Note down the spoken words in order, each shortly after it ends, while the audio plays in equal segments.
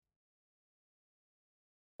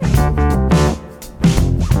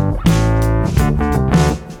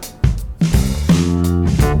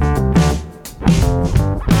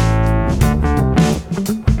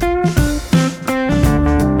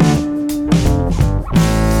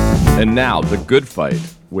And now, The Good Fight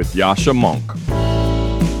with Yasha Monk.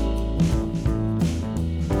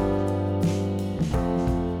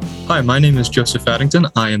 Hi, my name is Joseph Addington.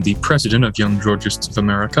 I am the president of Young Georgists of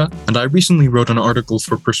America, and I recently wrote an article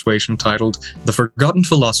for Persuasion titled The Forgotten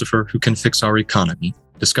Philosopher Who Can Fix Our Economy,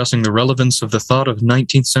 discussing the relevance of the thought of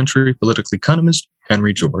 19th century political economist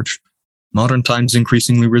Henry George. Modern times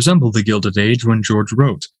increasingly resemble the Gilded Age when George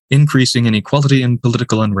wrote. Increasing inequality and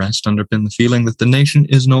political unrest underpin the feeling that the nation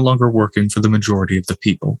is no longer working for the majority of the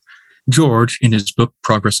people. George, in his book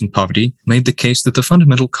Progress and Poverty, made the case that the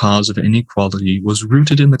fundamental cause of inequality was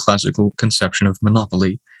rooted in the classical conception of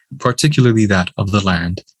monopoly, particularly that of the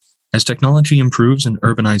land. As technology improves and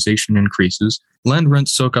urbanization increases, land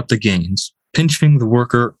rents soak up the gains, pinching the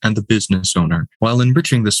worker and the business owner, while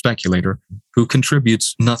enriching the speculator, who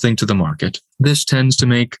contributes nothing to the market. This tends to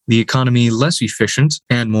make the economy less efficient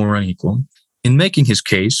and more unequal. In making his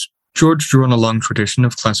case, George drew on a long tradition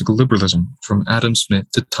of classical liberalism, from Adam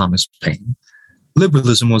Smith to Thomas Paine.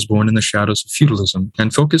 Liberalism was born in the shadows of feudalism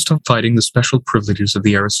and focused on fighting the special privileges of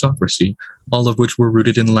the aristocracy, all of which were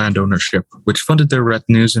rooted in land ownership, which funded their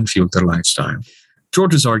retinues and fueled their lifestyle.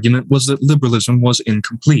 George's argument was that liberalism was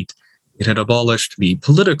incomplete. It had abolished the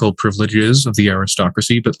political privileges of the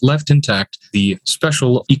aristocracy, but left intact the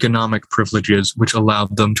special economic privileges which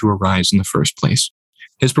allowed them to arise in the first place.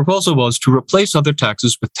 His proposal was to replace other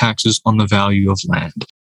taxes with taxes on the value of land.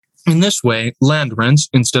 In this way, land rents,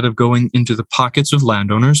 instead of going into the pockets of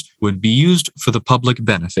landowners, would be used for the public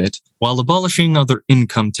benefit, while abolishing other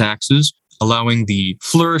income taxes, allowing the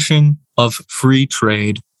flourishing of free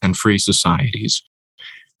trade and free societies.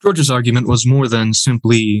 George's argument was more than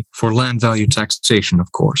simply for land value taxation,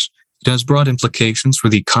 of course. It has broad implications for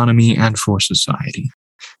the economy and for society.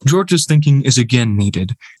 George's thinking is again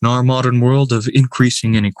needed in our modern world of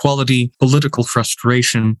increasing inequality, political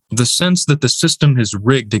frustration, the sense that the system is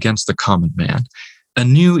rigged against the common man. A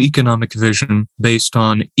new economic vision based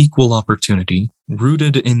on equal opportunity,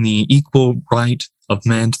 rooted in the equal right of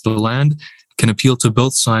man to the land, can appeal to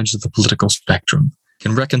both sides of the political spectrum,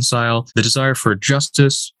 can reconcile the desire for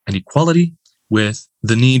justice and equality with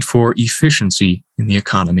the need for efficiency in the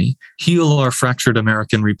economy, heal our fractured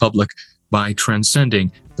American republic by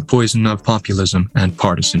transcending the poison of populism and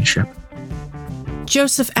partisanship.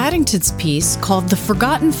 Joseph Addington's piece, called The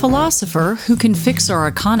Forgotten Philosopher Who Can Fix Our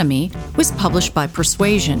Economy, was published by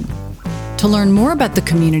Persuasion. To learn more about the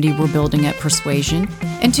community we're building at Persuasion,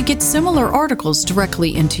 and to get similar articles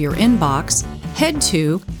directly into your inbox, head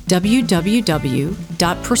to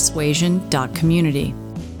www.persuasion.community.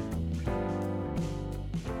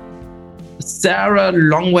 Sarah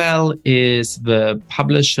Longwell is the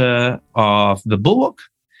publisher of The Bulwark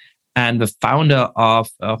and the founder of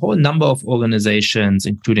a whole number of organizations,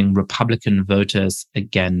 including Republican Voters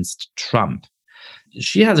Against Trump.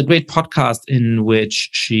 She has a great podcast in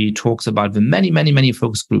which she talks about the many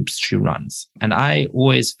focus groups she runs. And I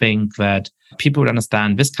always think that people would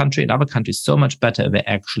understand this country and other countries so much better if they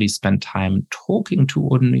actually spend time talking to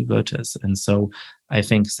ordinary voters. And so I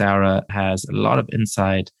think Sarah has a lot of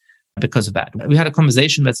insight because of that. We had a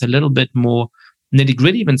conversation that's a little bit more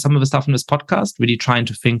nitty-gritty than some of the stuff in this podcast, really trying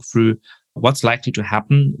to think through what's likely to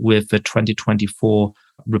happen with the 2024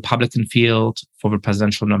 Republican field for the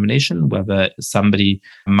presidential nomination, whether somebody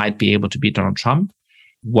might be able to beat Donald Trump,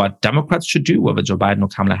 what Democrats should do, whether Joe Biden or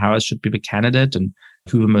Kamala Harris should be the candidate, and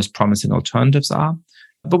who the most promising alternatives are.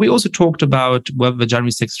 But we also talked about whether the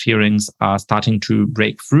January 6th hearings are starting to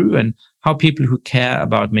break through and how people who care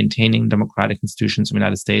about maintaining democratic institutions in the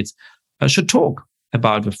United States should talk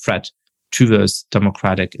about the threat to those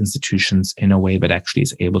democratic institutions in a way that actually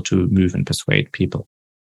is able to move and persuade people.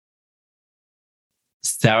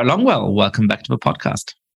 Sarah Longwell, welcome back to the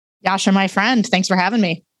podcast. Yasha, my friend, thanks for having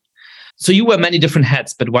me. So you wear many different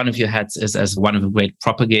hats, but one of your hats is as one of the great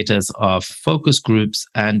propagators of focus groups.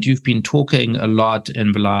 And you've been talking a lot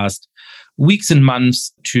in the last weeks and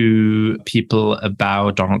months to people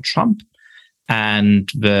about Donald Trump and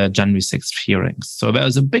the January 6th hearings. So there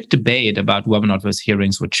was a big debate about whether or not those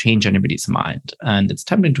hearings would change anybody's mind. And it's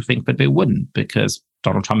tempting to think that they wouldn't, because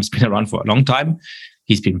Donald Trump has been around for a long time.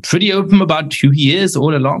 He's been pretty open about who he is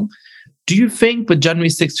all along. Do you think the January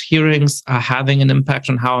 6th hearings are having an impact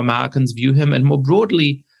on how Americans view him? And more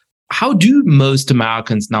broadly, how do most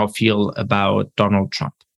Americans now feel about Donald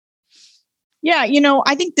Trump? Yeah,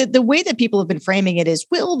 I think that the way that people have been framing it is,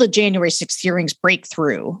 will the January 6th hearings break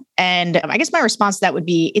through? And I guess my response to that would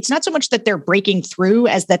be, it's not so much that they're breaking through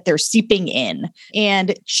as that they're seeping in.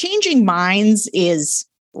 And changing minds is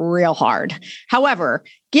real hard. However,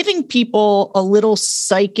 giving people a little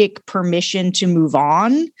psychic permission to move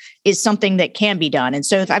on is something that can be done. And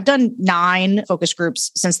so if I've done 9 focus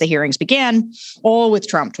groups since the hearings began, all with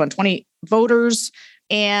Trump, 120 voters.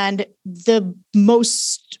 And the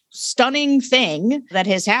most stunning thing that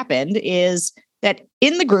has happened is that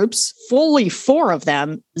in the groups, fully 4 of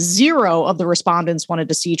them, 0 of the respondents wanted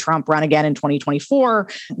to see Trump run again in 2024.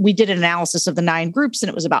 We did an analysis of the 9 groups, and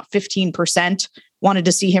it was about 15% wanted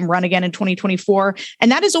to see him run again in 2024.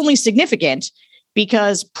 And that is only significant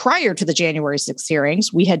because prior to the January 6th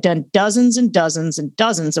hearings, we had done dozens and dozens and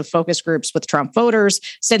dozens of focus groups with Trump voters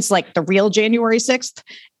since like the real January 6th.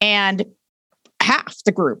 And half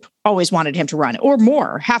the group always wanted him to run, or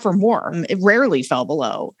more, half or more. It rarely fell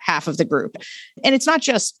below half of the group. And it's not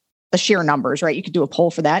just the sheer numbers, right? You could do a poll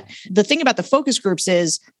for that. The thing about the focus groups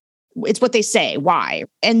is it's what they say, why.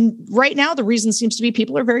 And right now, the reason seems to be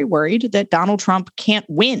people are very worried that Donald Trump can't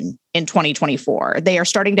win in 2024. They are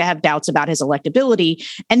starting to have doubts about his electability.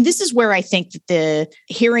 And this is where I think that the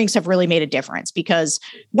hearings have really made a difference, because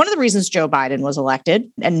one of the reasons Joe Biden was elected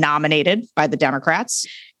and nominated by the Democrats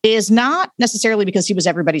is not necessarily because he was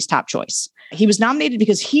everybody's top choice. He was nominated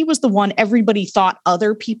because he was the one everybody thought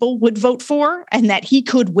other people would vote for and that he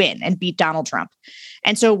could win and beat Donald Trump.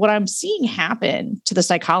 And so what I'm seeing happen to the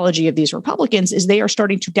psychology of these Republicans is they are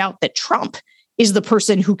starting to doubt that Trump is the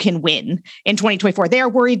person who can win in 2024. They are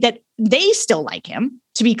worried that they still like him,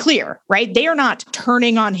 to be clear, right? They are not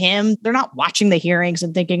turning on him. They're not watching the hearings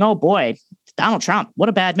and thinking, oh boy, Donald Trump, what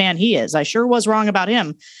a bad man he is. I sure was wrong about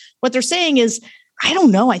him. What they're saying is, I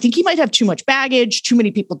don't know. I think he might have too much baggage. Too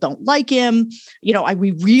many people don't like him.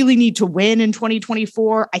 We really need to win in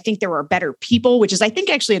 2024. I think there are better people, which is, I think,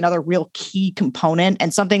 actually another real key component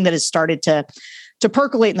and something that has started to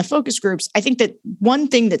percolate in the focus groups. I think that one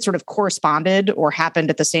thing that sort of corresponded or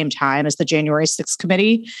happened at the same time as the January 6th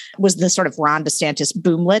committee was the sort of Ron DeSantis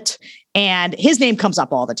boomlet. And his name comes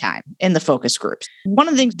up all the time in the focus groups. One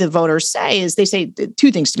of the things the voters say is they say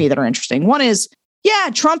 2 things to me that are interesting. One is,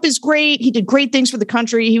 yeah, Trump is great. He did great things for the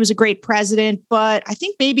country. He was a great president, but I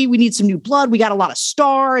think maybe we need some new blood. We got a lot of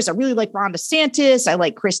stars. I really like Ron DeSantis. I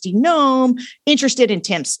like Kristi Noem, interested in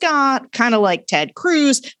Tim Scott, kind of like Ted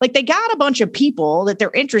Cruz. Like they got a bunch of people that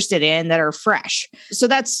they're interested in that are fresh. So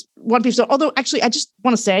that's one piece. So, although actually, I just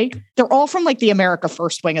want to say they're all from like the America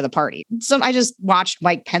First wing of the party. I just watched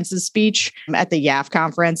Mike Pence's speech at the YAF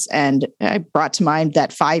conference, and I brought to mind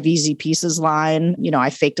that 5 easy pieces line.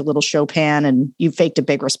 I faked a little Chopin and you faked a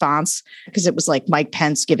big response, because it was like Mike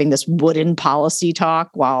Pence giving this wooden policy talk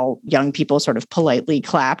while young people sort of politely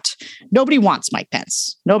clapped. Nobody wants Mike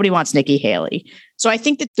Pence. Nobody wants Nikki Haley. So I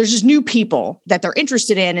think that there's just new people that they're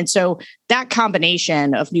interested in. And so that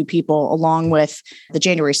combination of new people, along with the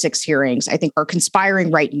January 6th hearings, I think are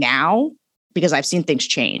conspiring right now, because I've seen things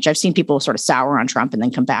change. I've seen people sort of sour on Trump and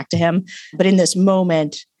then come back to him. But in this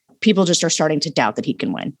moment, people just are starting to doubt that he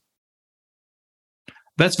can win.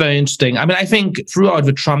 That's very interesting. I mean, I think throughout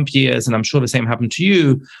the Trump years, and I'm sure the same happened to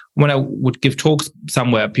you, when I would give talks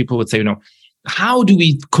somewhere, people would say, how do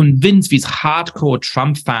we convince these hardcore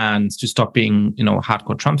Trump fans to stop being,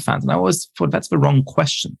 hardcore Trump fans? And I always thought that's the wrong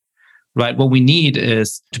question, right? What we need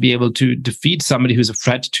is to be able to defeat somebody who's a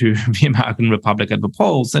threat to the American Republic at the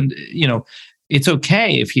polls. And, it's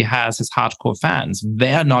okay if he has his hardcore fans.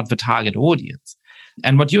 They're not the target audience.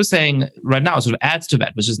 And what you're saying right now sort of adds to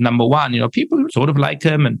that, which is number one, people who sort of like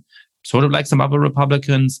him and sort of like some other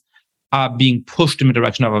Republicans are being pushed in the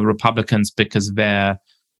direction of other Republicans because their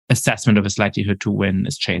assessment of his likelihood to win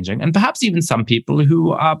is changing. And perhaps even some people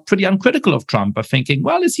who are pretty uncritical of Trump are thinking,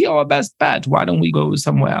 well, is he our best bet? Why don't we go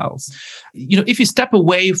somewhere else? If you step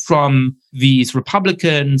away from these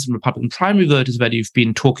Republicans and Republican primary voters that you've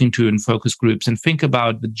been talking to in focus groups and think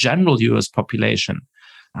about the general US population,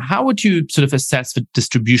 how would you sort of assess the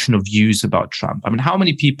distribution of views about Trump? I mean, how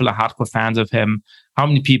many people are hardcore fans of him? How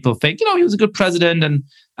many people think, he was a good president and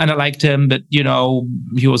I liked him, but, he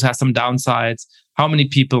also has some downsides? How many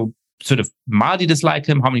people sort of mildly dislike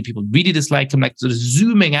him? How many people really dislike him? Like sort of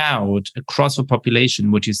zooming out across the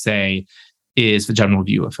population, would you say is the general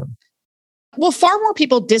view of him? Well, far more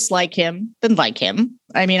people dislike him than like him.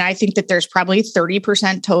 I mean, I think that there's probably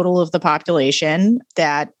 30% total of the population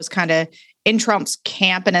that was kind of in Trump's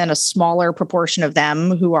camp, and then a smaller proportion of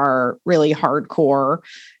them who are really hardcore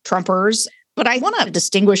Trumpers. But I want to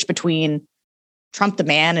distinguish between Trump the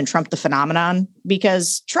man and Trump the phenomenon,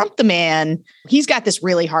 because Trump the man, he's got this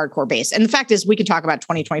really hardcore base. And the fact is, we can talk about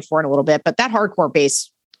 2024 in a little bit, but that hardcore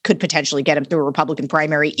base could potentially get him through a Republican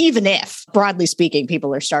primary, even if, broadly speaking,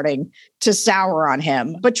 people are starting to sour on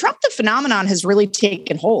him. But Trump the phenomenon has really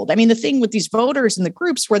taken hold. I mean, the thing with these voters in the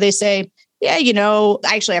groups where they say, yeah,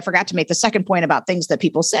 actually, I forgot to make the second point about things that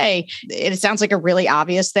people say. It sounds like a really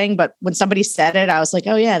obvious thing, but when somebody said it, I was like,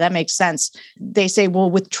 oh, yeah, that makes sense. They say, well,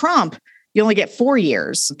 with Trump, you only get 4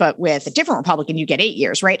 years, but with a different Republican, you get 8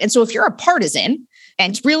 years, right? And so if you're a partisan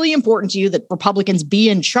and it's really important to you that Republicans be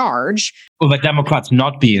in charge. Or the Democrats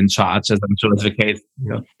not be in charge, as I'm sure is the case.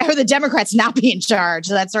 Or the Democrats not be in charge.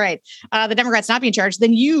 That's right. The Democrats not be in charge,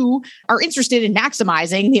 then you are interested in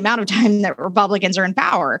maximizing the amount of time that Republicans are in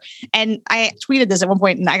power. And I tweeted this at one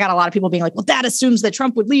point and I got a lot of people being like, well, that assumes that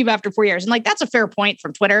Trump would leave after 4 years. And like, that's a fair point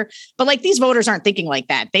from Twitter. But like, these voters aren't thinking like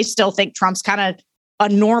that. They still think Trump's kind of a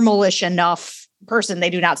normalish enough person. They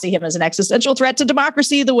do not see him as an existential threat to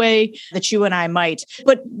democracy the way that you and I might.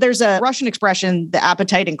 But there's a Russian expression, the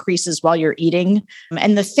appetite increases while you're eating.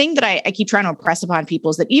 And the thing that I keep trying to impress upon people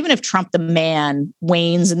is that even if Trump the man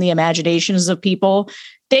wanes in the imaginations of people,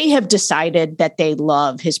 they have decided that they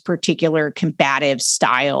love his particular combative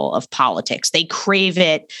style of politics. They crave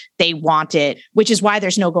it. They want it, which is why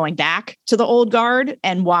there's no going back to the old guard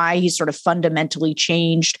and why he's sort of fundamentally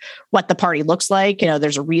changed what the party looks like.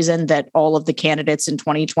 There's a reason that all of the candidates in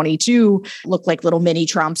 2022 look like little mini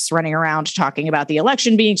Trumps running around talking about the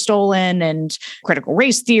election being stolen and critical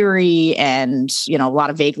race theory and, a lot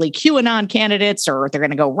of vaguely QAnon candidates, or they're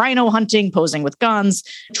going to go rhino hunting, posing with guns.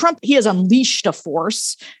 Trump, he has unleashed a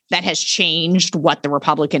force that has changed what the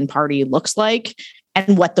Republican Party looks like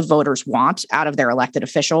and what the voters want out of their elected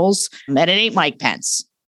officials. And it ain't Mike Pence.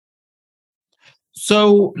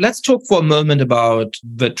 So let's talk for a moment about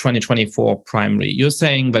the 2024 primary. You're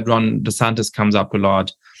saying that Ron DeSantis comes up a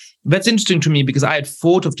lot. That's interesting to me because I had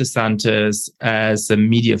thought of DeSantis as a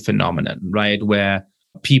media phenomenon, right? Where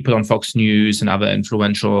people on Fox News and other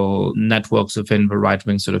influential networks within the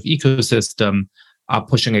right-wing sort of ecosystem are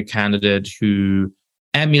pushing a candidate who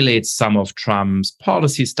emulates some of Trump's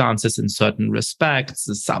policy stances in certain respects,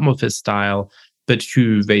 some of his style, but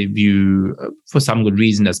who they view for some good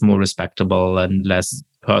reason as more respectable and less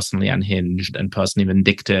personally unhinged and personally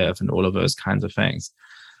vindictive and all of those kinds of things.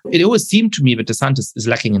 It always seemed to me that DeSantis is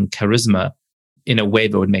lacking in charisma in a way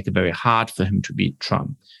that would make it very hard for him to beat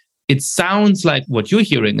Trump. It sounds like what you're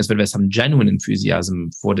hearing is that there's some genuine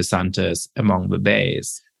enthusiasm for DeSantis among the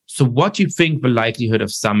base. So what do you think the likelihood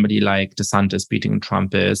of somebody like DeSantis beating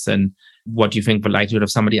Trump is, and what do you think the likelihood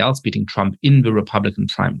of somebody else beating Trump in the Republican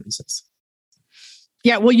primaries is?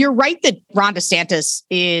 Yeah, well, you're right that Ron DeSantis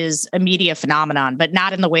is a media phenomenon, but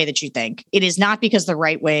not in the way that you think. It is not because the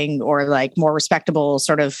right wing or like more respectable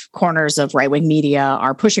sort of corners of right wing media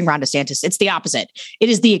are pushing Ron DeSantis. It's the opposite. It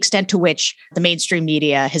is the extent to which the mainstream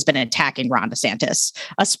media has been attacking Ron DeSantis,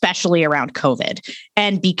 especially around COVID.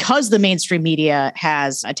 And because the mainstream media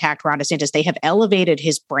has attacked Ron DeSantis, they have elevated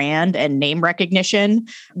his brand and name recognition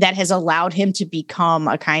that has allowed him to become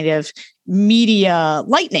a kind of media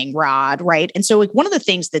lightning rod, right? And so like one of the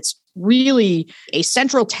things that's really a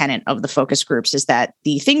central tenet of the focus groups is that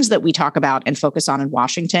the things that we talk about and focus on in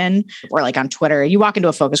Washington or like on Twitter, you walk into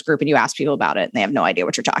a focus group and you ask people about it and they have no idea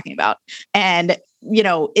what you're talking about. And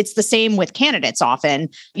it's the same with candidates often.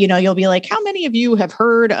 You'll be like, how many of you have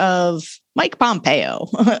heard of Mike Pompeo?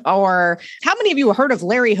 Or how many of you have heard of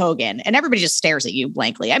Larry Hogan? And everybody just stares at you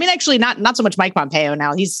blankly. I mean, actually, not so much Mike Pompeo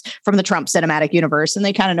now. He's from the Trump cinematic universe and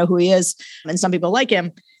they kind of know who he is. And some people like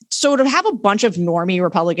him. So to have a bunch of normie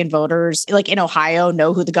Republican voters, like in Ohio,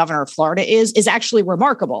 know who the governor of Florida is actually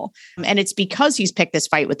remarkable. And it's because he's picked this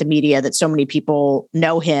fight with the media that so many people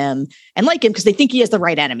know him and like him because they think he has the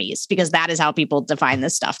right enemies, because that is how people define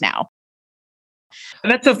this stuff now.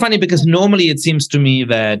 And that's so funny because normally it seems to me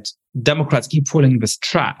that Democrats keep falling this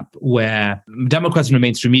trap where Democrats in the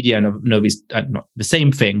mainstream media know the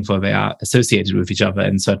same thing, for they are associated with each other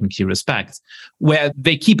in certain key respects, where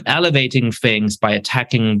they keep elevating things by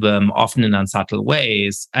attacking them often in unsubtle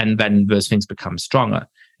ways, and then those things become stronger.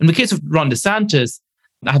 In the case of Ron DeSantis,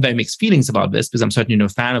 I have very mixed feelings about this because I'm certainly no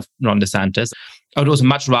fan of Ron DeSantis. I would also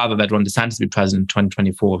much rather that Ron DeSantis be president in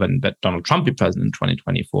 2024 than that Donald Trump be president in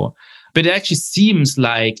 2024. But it actually seems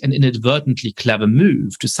like an inadvertently clever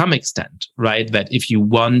move to some extent, right? That if you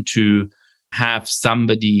want to have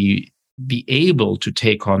somebody be able to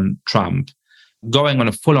take on Trump, going on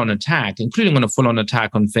a full-on attack, including on a full-on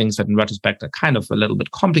attack on things that in retrospect are kind of a little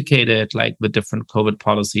bit complicated, like the different COVID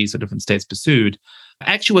policies that different states pursued,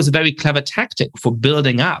 actually was a very clever tactic for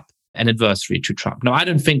building up an adversary to Trump. Now, I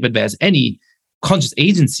don't think that there's any conscious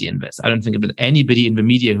agency in this. I don't think that anybody in the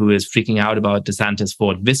media who is freaking out about DeSantis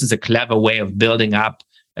thought this is a clever way of building up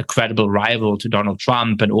a credible rival to Donald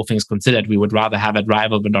Trump, and all things considered, we would rather have a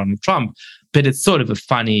rival than Donald Trump. But it's sort of a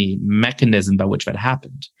funny mechanism by which that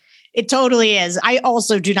happened. It totally is. I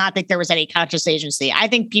also do not think there was any conscious agency. I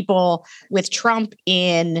think people with Trump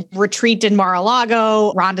in retreat in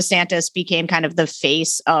Mar-a-Lago, Ron DeSantis became kind of the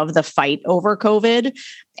face of the fight over COVID.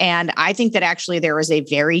 And I think that actually there was a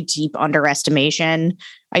very deep underestimation.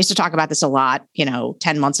 I used to talk about this a lot,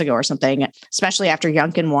 10 months ago or something, especially after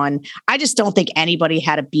Youngkin won. I just don't think anybody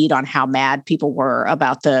had a beat on how mad people were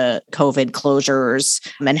about the COVID closures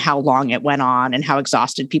and how long it went on and how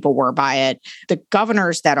exhausted people were by it. The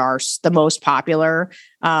governors that are the most popular,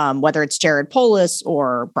 whether it's Jared Polis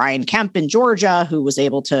or Brian Kemp in Georgia, who was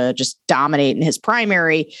able to just dominate in his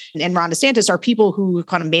primary, and Ron DeSantis, are people who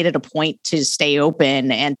kind of made it a point to stay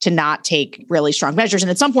open and to not take really strong measures. And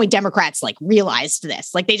at some point, Democrats realized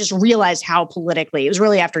this. They just realized how politically, it was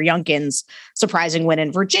really after Youngkin's surprising win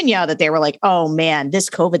in Virginia that they were like, oh man,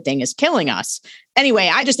 this COVID thing is killing us. Anyway,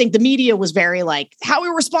 I just think the media was very how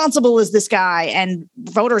irresponsible is this guy? And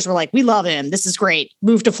voters were like, we love him. This is great.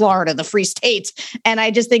 Move to Florida, the free state. And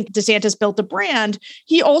I just think DeSantis built a brand.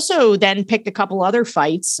 He also then picked a couple other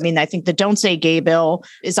fights. I mean, I think the Don't Say Gay bill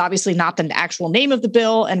is obviously not the actual name of the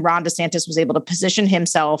bill. And Ron DeSantis was able to position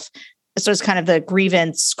himself. So it's kind of the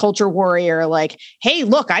grievance culture warrior, hey,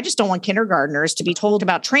 look, I just don't want kindergartners to be told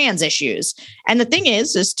about trans issues. And the thing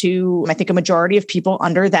is to, I think, a majority of people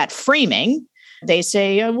under that framing, they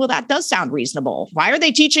say, well, that does sound reasonable. Why are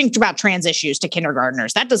they teaching about trans issues to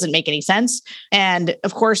kindergartners? That doesn't make any sense. And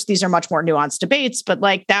of course, these are much more nuanced debates, but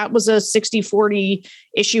that was a 60-40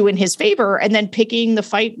 issue in his favor. And then picking the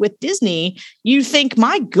fight with Disney, you think,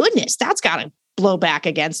 my goodness, that's got to blow back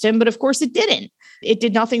against him. But of course it didn't. It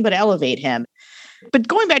did nothing but elevate him. But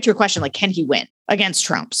going back to your question, can he win against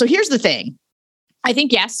Trump? So here's the thing. I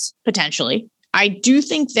think, yes, potentially. I do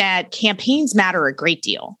think that campaigns matter a great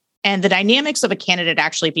deal. And the dynamics of a candidate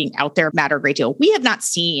actually being out there matter a great deal. We have not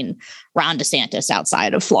seen Ron DeSantis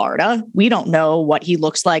outside of Florida. We don't know what he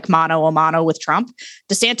looks like mano a mano with Trump.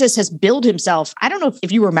 DeSantis has billed himself. I don't know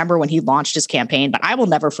if you remember when he launched his campaign, but I will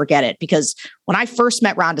never forget it because when I first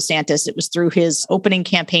met Ron DeSantis, it was through his opening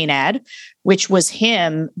campaign ad, which was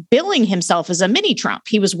him billing himself as a mini Trump.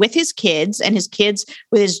 He was with his kids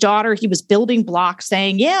with his daughter. He was building blocks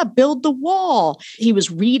saying, yeah, build the wall. He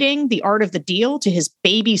was reading The Art of the Deal to his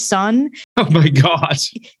baby son. Oh my God.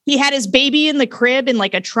 He had his baby in the crib in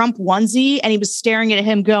a Trump onesie and he was staring at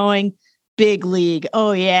him going, big league.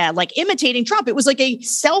 Oh yeah. Imitating Trump. It was a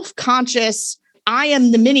self-conscious, I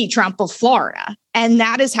am the mini Trump of Florida. And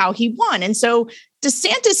that is how he won. And so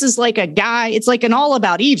DeSantis is a guy, it's an All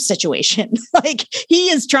About Eve situation. He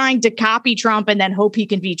is trying to copy Trump and then hope he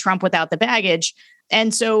can be Trump without the baggage.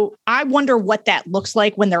 And so I wonder what that looks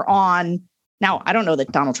like when they're on. Now, I don't know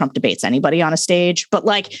that Donald Trump debates anybody on a stage, but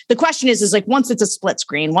the question is once it's a split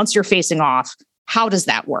screen, once you're facing off, how does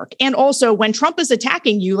that work? And also when Trump is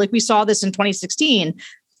attacking you, we saw this in 2016,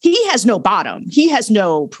 he has no bottom. He has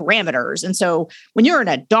no parameters. And so when you're in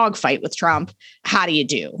a dogfight with Trump, how do you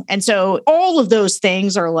do? And so all of those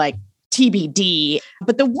things are TBD.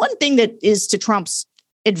 But the one thing that is to Trump's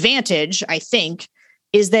advantage, I think,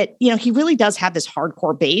 is that, he really does have this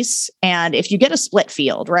hardcore base. And if you get a split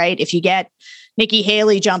field, right? If you get Nikki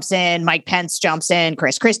Haley jumps in, Mike Pence jumps in,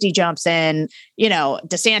 Chris Christie jumps in,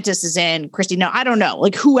 DeSantis is in, Christie, no, I don't know,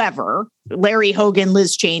 whoever, Larry Hogan,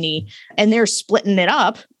 Liz Cheney, and they're splitting it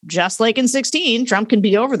up, just like in 2016, Trump can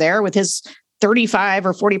be over there with his 35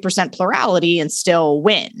 or 40% plurality and still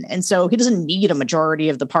win. And so he doesn't need a majority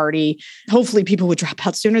of the party. Hopefully people would drop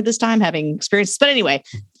out sooner this time, having experience. But anyway,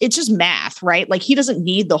 it's just math, right? He doesn't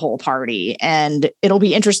need the whole party. And it'll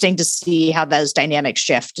be interesting to see how those dynamics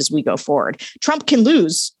shift as we go forward. Trump can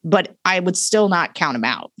lose, but I would still not count him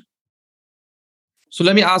out. So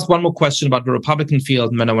let me ask one more question about the Republican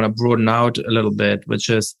field, and then I want to broaden out a little bit, which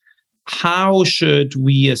is, how should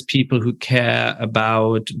we as people who care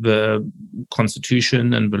about the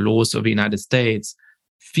Constitution and the laws of the United States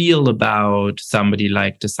feel about somebody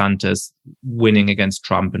like DeSantis winning against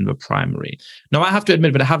Trump in the primary? Now, I have to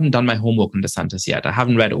admit that I haven't done my homework on DeSantis yet. I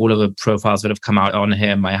haven't read all of the profiles that have come out on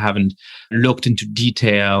him. I haven't looked into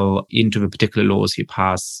detail into the particular laws he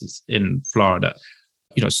passes in Florida.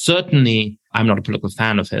 Certainly, I'm not a political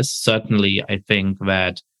fan of his. Certainly, I think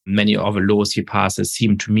that many of the laws he passes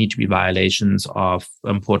seem to me to be violations of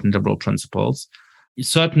important liberal principles.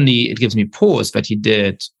 Certainly, it gives me pause that he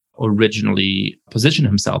did originally position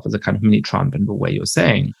himself as a kind of mini Trump in the way you're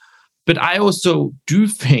saying. But I also do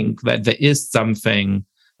think that there is something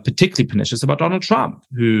particularly pernicious about Donald Trump,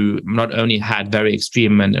 who not only had very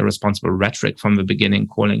extreme and irresponsible rhetoric from the beginning,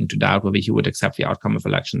 calling into doubt whether he would accept the outcome of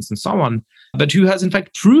elections and so on, but who has in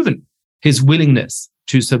fact proven his willingness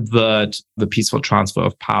to subvert the peaceful transfer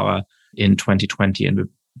of power in 2020 and the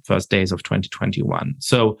first days of 2021.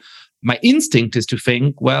 So my instinct is to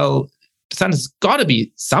think, well, DeSantis has got to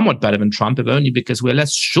be somewhat better than Trump, if only because we're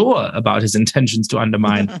less sure about his intentions to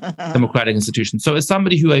undermine democratic institutions. So as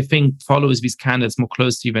somebody who I think follows these candidates more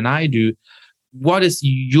closely than I do, what is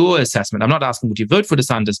your assessment? I'm not asking would you vote for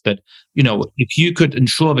DeSantis, but if you could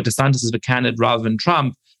ensure that DeSantis is the candidate rather than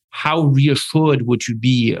Trump, how reassured would you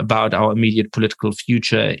be about our immediate political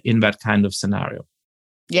future in that kind of scenario?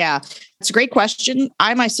 Yeah, it's a great question.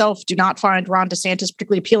 I myself do not find Ron DeSantis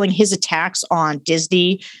particularly appealing. His attacks on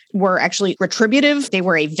Disney were actually retributive. They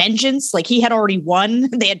were a vengeance. Like, he had already won.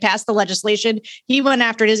 They had passed the legislation. He went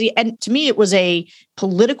after Disney. And to me, it was a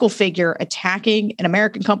political figure attacking an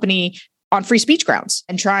American company on free speech grounds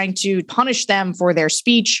and trying to punish them for their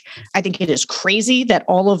speech. I think it is crazy that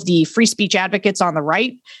all of the free speech advocates on the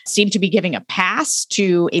right seem to be giving a pass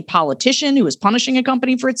to a politician who is punishing a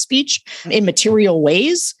company for its speech in material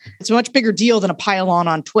ways. It's a much bigger deal than a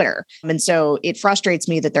pile-on Twitter. And so it frustrates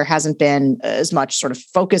me that there hasn't been as much sort of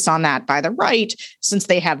focus on that by the right, since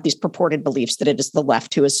they have these purported beliefs that it is the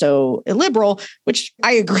left who is so illiberal, which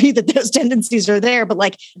I agree that those tendencies are there. But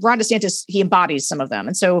like Ron DeSantis, he embodies some of them.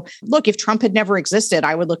 And so look, if Trump had never existed,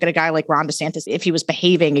 I would look at a guy like Ron DeSantis if he was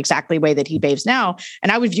behaving exactly the way that he behaves now,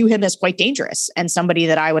 and I would view him as quite dangerous and somebody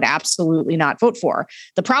that I would absolutely not vote for.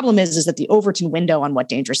 The problem is that the Overton window on what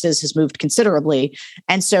dangerous is has moved considerably.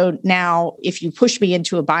 And so now if you push me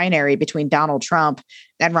into a binary between Donald Trump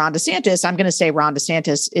and Ron DeSantis, I'm going to say Ron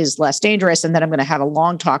DeSantis is less dangerous. And then I'm going to have a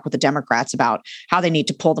long talk with the Democrats about how they need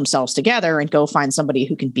to pull themselves together and go find somebody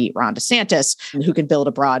who can beat Ron DeSantis and who can build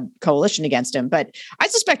a broad coalition against him. But I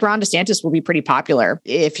suspect Ron DeSantis will be pretty popular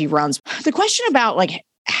if he runs. The question about like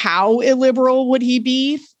how illiberal would he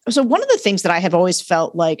be? So one of the things that I have always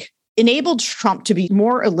felt like enabled Trump to be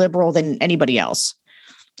more illiberal than anybody else,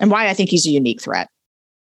 and why I think he's a unique threat,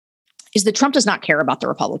 is that Trump does not care about the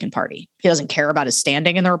Republican Party. He doesn't care about his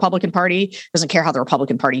standing in the Republican Party, doesn't care how the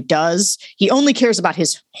Republican Party does. He only cares about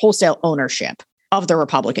his wholesale ownership of the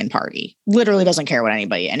Republican Party. Literally doesn't care what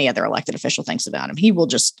any other elected official thinks about him. He will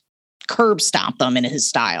just curb stomp them in his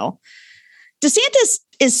style. DeSantis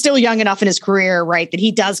is still young enough in his career, right, that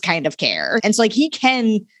he does kind of care. And so like he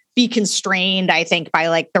can be constrained, I think, by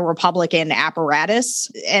like the Republican apparatus.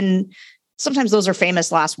 And sometimes those are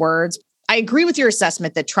famous last words. I agree with your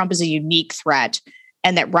assessment that Trump is a unique threat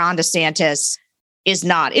and that Ron DeSantis is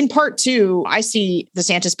not. In part two, I see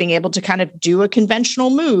DeSantis being able to kind of do a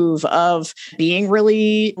conventional move of being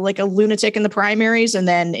really like a lunatic in the primaries and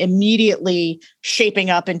then immediately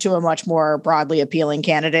shaping up into a much more broadly appealing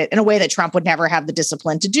candidate in a way that Trump would never have the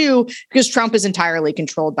discipline to do because Trump is entirely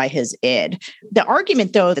controlled by his id. The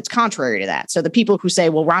argument, though, that's contrary to that. So the people who say,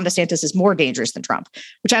 well, Ron DeSantis is more dangerous than Trump,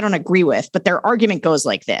 which I don't agree with, but their argument goes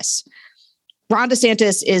like this. Ron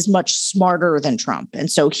DeSantis is much smarter than Trump. And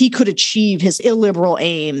so he could achieve his illiberal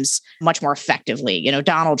aims much more effectively. You know,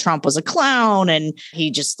 Donald Trump was a clown and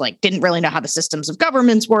he just like didn't really know how the systems of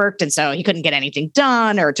governments worked. And so he couldn't get anything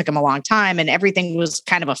done, or it took him a long time and everything was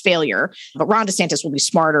kind of a failure. But Ron DeSantis will be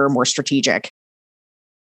smarter, more strategic.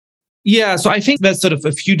 Yeah, so I think there's sort of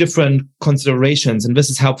a few different considerations, and this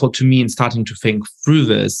is helpful to me in starting to think through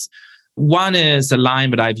this. One is a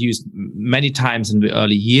line that I've used many times in the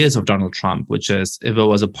early years of Donald Trump, which is if there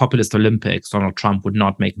was a populist Olympics, Donald Trump would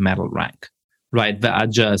not make medal rank, right? There are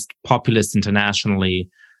just populists internationally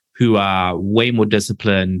who are way more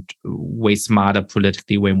disciplined, way smarter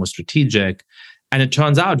politically, way more strategic. And it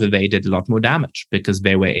turns out that they did a lot more damage because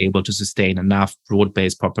they were able to sustain enough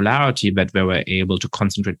broad-based popularity that they were able to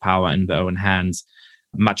concentrate power in their own hands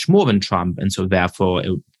much more than Trump. And so therefore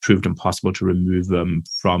it proved impossible to remove them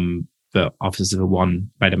from the offices that were won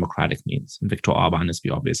by democratic means. And Viktor Orban is the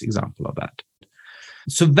obvious example of that.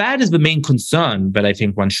 So that is the main concern that I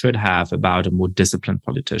think one should have about a more disciplined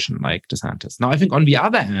politician like DeSantis. Now, I think on the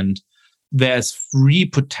other hand, there's three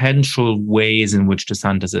potential ways in which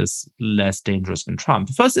DeSantis is less dangerous than Trump.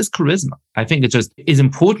 The first is charisma. I think it just is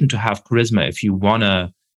important to have charisma if you want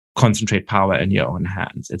to concentrate power in your own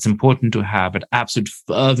hands. It's important to have an absolute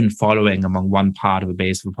fervent following among one part of the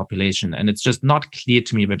base of the population. And it's just not clear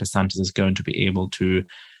to me that DeSantis is going to be able to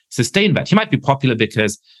sustain that. He might be popular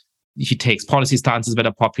because he takes policy stances that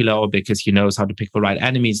are popular or because he knows how to pick the right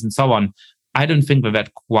enemies and so on. I don't think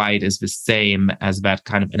that quite is the same as that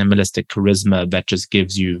kind of animalistic charisma that just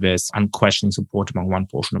gives you this unquestioning support among one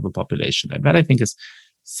portion of the population. And that I think is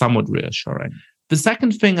somewhat reassuring. The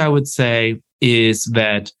second thing I would say is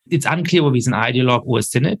that it's unclear whether he's an ideologue or a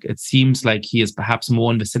cynic. It seems like he is perhaps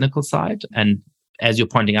more on the cynical side. And as you're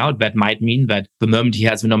pointing out, that might mean that the moment he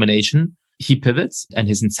has the nomination, he pivots and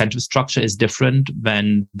his incentive structure is different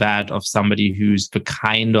than that of somebody who's the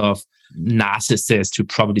kind of narcissist who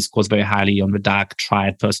probably scores very highly on the dark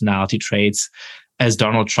triad personality traits as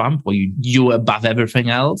Donald Trump, where you're above everything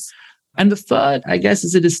else. And the third, I guess,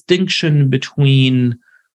 is a distinction between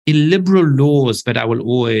illiberal laws that I will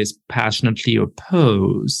always passionately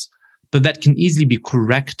oppose, but that can easily be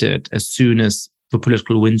corrected as soon as the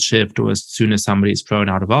political wind shift or as soon as somebody is thrown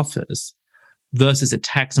out of office, versus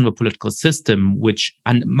attacks on the political system, which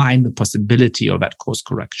undermine the possibility of that course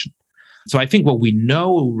correction. So I think what we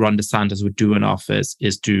know Ron DeSantis would do in office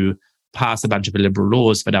is to pass a bunch of liberal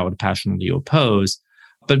laws that I would passionately oppose,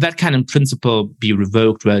 but that can in principle be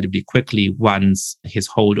revoked relatively quickly once his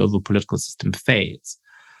hold over the political system fades.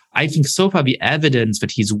 I think so far the evidence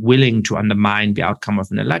that he's willing to undermine the outcome of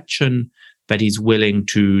an election, that he's willing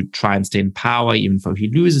to try and stay in power even though he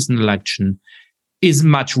loses an election, is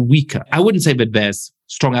much weaker. I wouldn't say that there's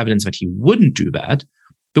strong evidence that he wouldn't do that,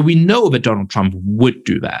 but we know that Donald Trump would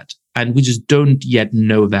do that. And we just don't yet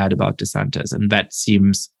know that about DeSantis. And that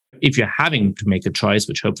seems, if you're having to make a choice,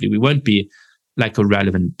 which hopefully we won't be, like a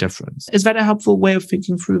relevant difference. Is that a helpful way of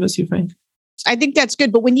thinking through this, you think? I think that's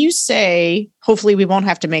good. But when you say, hopefully we won't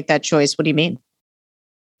have to make that choice, what do you mean?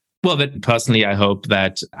 Well, that personally, I hope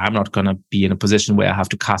that I'm not going to be in a position where I have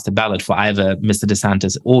to cast a ballot for either Mr.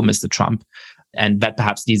 DeSantis or Mr. Trump. And that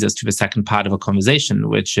perhaps leads us to the second part of a conversation,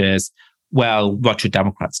 which is, well, what should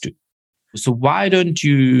Democrats do? So why don't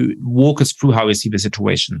you walk us through how you see the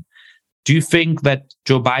situation? Do you think that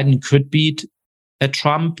Joe Biden could beat a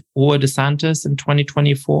Trump or a DeSantis in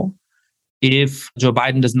 2024? If Joe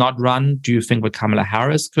Biden does not run, do you think that Kamala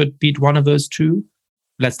Harris could beat one of those two?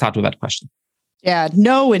 Let's start with that question. Yeah,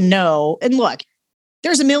 no and no. And look,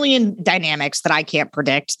 there's a million dynamics that I can't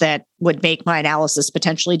predict that would make my analysis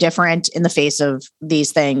potentially different in the face of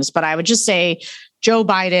these things. But I would just say Joe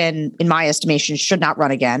Biden, in my estimation, should not run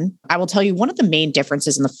again. I will tell you one of the main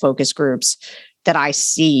differences in the focus groups that I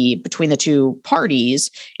see between the two parties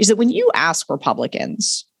is that when you ask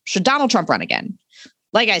Republicans, should Donald Trump run again?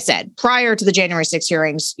 Like I said, prior to the January 6th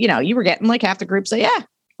hearings, you were getting like half the group say, yeah,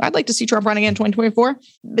 I'd like to see Trump run again in 2024.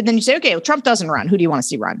 But then you say, okay, well, Trump doesn't run. Who do you want to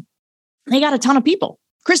see run? They got a ton of people.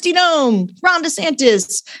 Kristi Noem, Ron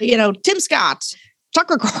DeSantis, Tim Scott,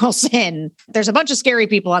 Tucker Carlson. There's a bunch of scary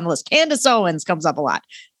people on the list. Candace Owens comes up a lot.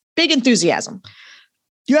 Big enthusiasm.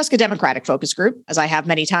 You ask a Democratic focus group, as I have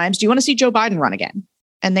many times, do you want to see Joe Biden run again?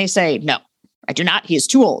 And they say, no, I do not. He is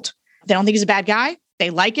too old. They don't think he's a bad guy.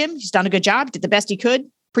 They like him. He's done a good job, did the best he could.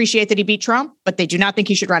 Appreciate that he beat Trump, but they do not think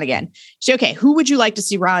he should run again. So, okay, who would you like to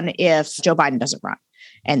see run if Joe Biden doesn't run?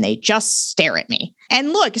 And they just stare at me.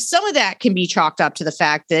 And look, some of that can be chalked up to the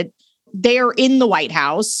fact that they're in the White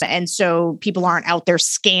House. And so people aren't out there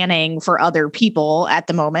scanning for other people at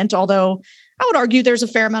the moment. Although I would argue there's a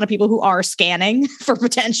fair amount of people who are scanning for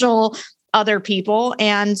potential other people.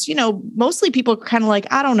 And, mostly people are kind of like,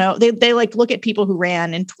 I don't know. They like look at people who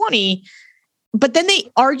ran in 20, but then they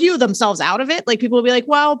argue themselves out of it. Like people will be like,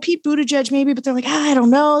 well, Pete Buttigieg maybe, but they're like, I don't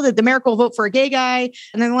know that America will vote for a gay guy.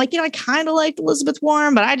 And then like, I kind of like Elizabeth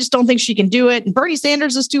Warren, but I just don't think she can do it. And Bernie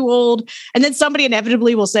Sanders is too old. And then somebody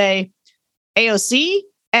inevitably will say AOC,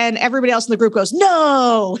 and everybody else in the group goes,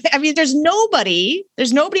 no. I mean, there's nobody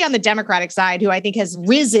on the Democratic side who I think has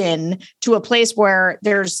risen to a place where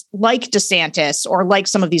there's like DeSantis or like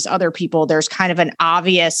some of these other people, there's kind of an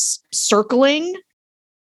obvious circling.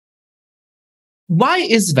 Why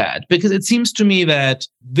is that? Because it seems to me that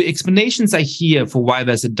the explanations I hear for why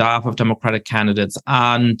there's a dearth of Democratic candidates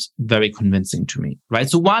aren't very convincing to me, right?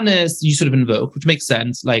 So one is you sort of invoke, which makes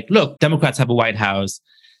sense. Like, look, Democrats have a White House.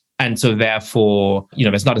 And so therefore,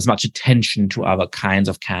 there's not as much attention to other kinds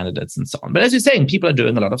of candidates and so on. But as you're saying, people are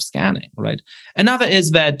doing a lot of scanning, right? Another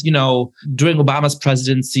is that, during Obama's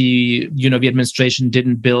presidency, the administration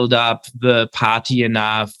didn't build up the party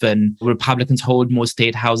enough, and Republicans hold more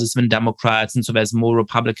state houses than Democrats. And so there's more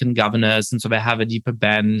Republican governors. And so they have a deeper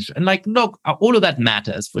bench. And look, all of that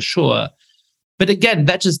matters for sure. But again,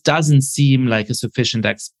 that just doesn't seem like a sufficient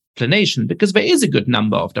explanation, because there is a good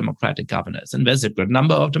number of Democratic governors and there's a good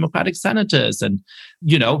number of Democratic senators. And,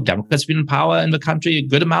 Democrats have been in power in the country a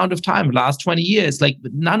good amount of time, the last 20 years. Like,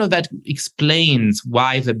 none of that explains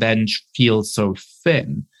why the bench feels so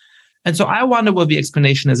thin. And so I wonder whether the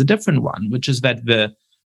explanation is a different one, which is that the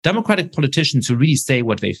Democratic politicians who really say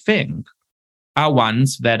what they think are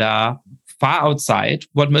ones that are far outside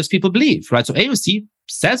what most people believe, right? So AOC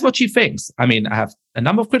says what she thinks. I mean, I have a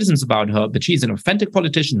number of criticisms about her, but she's an authentic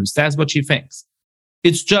politician who says what she thinks.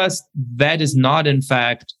 It's just that is not, in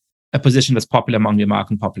fact, a position that's popular among the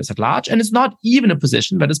American populace at large. And it's not even a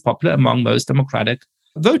position that is popular among most Democratic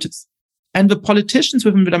voters. And the politicians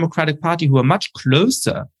within the Democratic Party who are much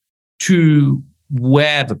closer to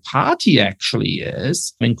where the party actually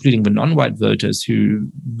is, including the non-white voters who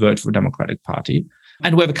vote for the Democratic Party,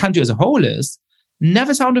 and where the country as a whole is,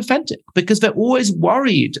 never sound authentic because they're always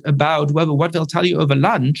worried about whether what they'll tell you over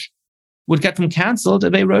lunch would get them cancelled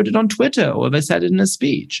if they wrote it on Twitter or they said it in a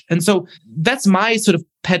speech. And so that's my sort of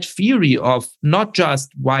pet theory of not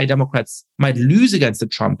just why Democrats might lose against the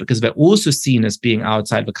Trump, because they're also seen as being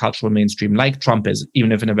outside the cultural mainstream like Trump is,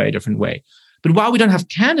 even if in a very different way. But why we don't have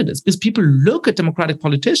candidates, because people look at Democratic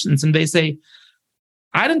politicians and they say,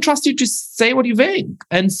 I don't trust you to say what you think.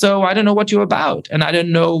 And so I don't know what you're about. And I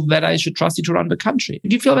don't know that I should trust you to run the country.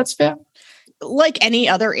 Do you feel that's fair? Like any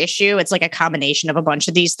other issue, it's like a combination of a bunch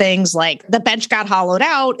of these things. Like the bench got hollowed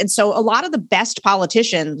out. And so a lot of the best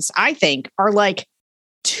politicians, I think, are like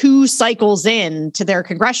 2 cycles in to their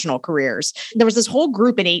congressional careers. There was this whole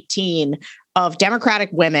group in 2018 of Democratic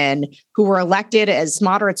women who were elected as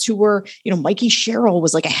moderates who were, Mikey Sherrill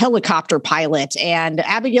was like a helicopter pilot and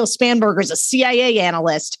Abigail Spanberger is a CIA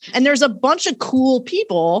analyst. And there's a bunch of cool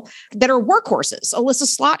people that are workhorses. Alyssa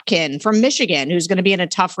Slotkin from Michigan, who's going to be in a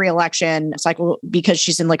tough reelection cycle because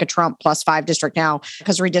she's in like a Trump +5 district now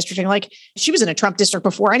because of redistricting. Like she was in a Trump district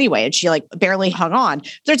before anyway, and she like barely hung on.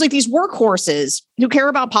 There's like these workhorses who care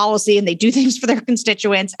about policy and they do things for their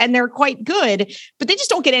constituents and they're quite good, but they just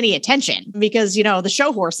don't get any attention. Because, the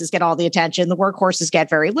show horses get all the attention, the workhorses get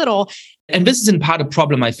very little. And this is in part a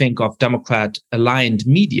problem, I think, of Democrat-aligned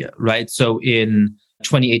media, right? So in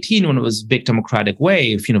 2018, when it was big Democratic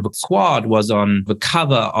wave, the Squad was on the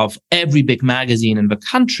cover of every big magazine in the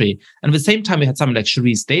country. And at the same time, we had someone like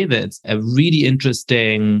Sharice Davids, a really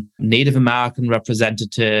interesting Native American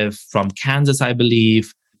representative from Kansas, I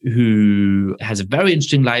believe, who has a very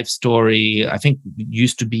interesting life story. I think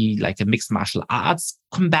used to be like a mixed martial arts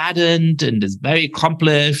combatant and is very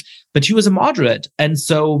accomplished, but she was a moderate. And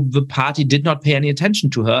so the party did not pay any attention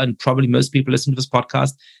to her. And probably most people listening to this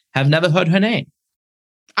podcast have never heard her name.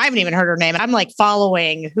 I haven't even heard her name. I'm like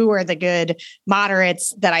following who are the good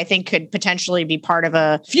moderates that I think could potentially be part of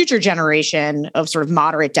a future generation of sort of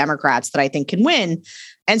moderate Democrats that I think can win.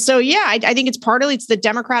 And so, yeah, I think it's the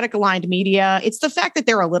Democratic aligned media. It's the fact that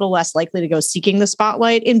they're a little less likely to go seeking the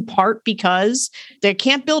spotlight, in part because they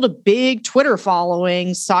can't build a big Twitter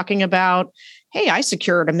following talking about, hey, I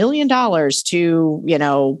secured $1 million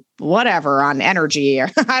to, whatever on energy.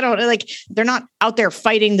 I don't like, they're not out there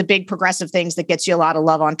fighting the big progressive things that gets you a lot of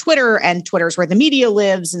love on Twitter, and Twitter's where the media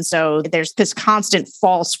lives. And so there's this constant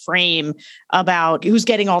false frame about who's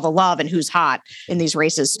getting all the love and who's hot in these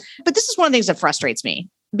races. But this is one of the things that frustrates me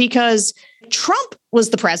because Trump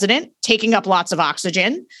was the president taking up lots of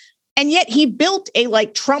oxygen. And yet he built a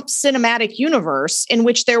like Trump cinematic universe in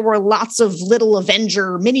which there were lots of little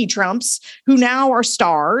Avenger mini Trumps who now are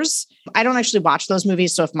stars. I don't actually watch those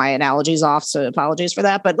movies, so if my analogy is off, so apologies for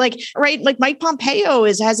that. But like Mike Pompeo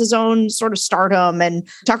has his own sort of stardom, and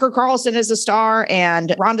Tucker Carlson is a star,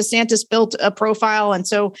 and Ron DeSantis built a profile. And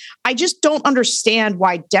so I just don't understand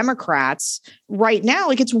why Democrats right now,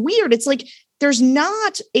 like it's weird. It's like there's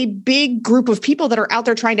not a big group of people that are out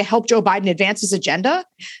there trying to help Joe Biden advance his agenda.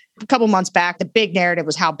 A couple months back, the big narrative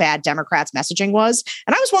was how bad Democrats' messaging was.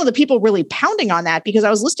 And I was one of the people really pounding on that because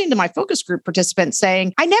I was listening to my focus group participants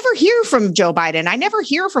saying, I never hear from Joe Biden. I never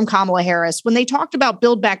hear from Kamala Harris. When they talked about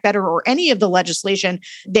Build Back Better or any of the legislation,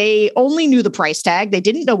 they only knew the price tag. They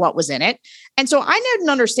didn't know what was in it. And so I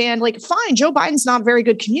didn't understand, like, fine, Joe Biden's not a very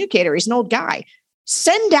good communicator. He's an old guy.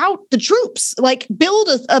 Send out the troops, like build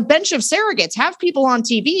a bench of surrogates, have people on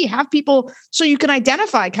TV, have people so you can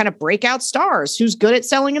identify kind of breakout stars, who's good at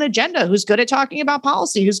selling an agenda, who's good at talking about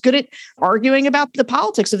policy, who's good at arguing about the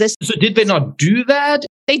politics of this. So did they not do that?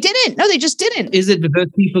 They didn't. No, they just didn't. Is it because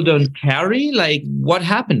people don't carry? Like what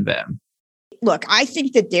happened there? Look, I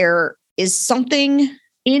think that there is something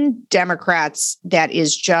in Democrats that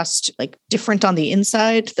is just like different on the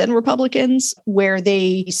inside than Republicans, where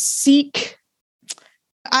they seek,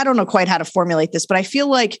 I don't know quite how to formulate this, but I feel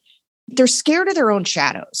like they're scared of their own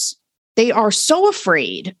shadows. They are so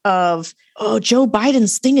afraid of, oh, Joe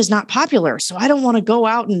Biden's thing is not popular, so I don't want to go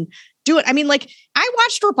out and do it. I mean, like, I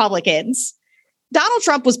watched Republicans. Donald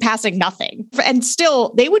Trump was passing nothing. And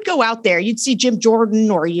still, they would go out there. You'd see Jim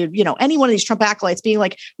Jordan or, any one of these Trump acolytes being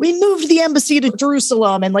like, we moved the embassy to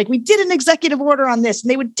Jerusalem and like we did an executive order on this.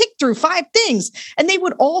 And they would tick through 5 things and they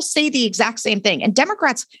would all say the exact same thing. And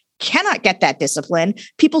Democrats cannot get that discipline.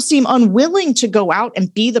 People seem unwilling to go out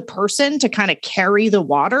and be the person to kind of carry the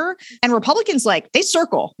water. And Republicans, like, they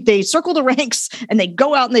circle the ranks and they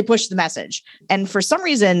go out and they push the message. And for some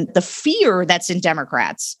reason, the fear that's in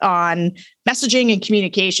Democrats on messaging and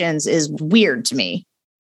communications is weird to me.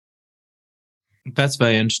 That's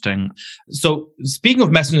very interesting. So speaking of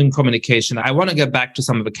messaging and communication, I want to get back to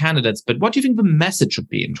some of the candidates, but what do you think the message should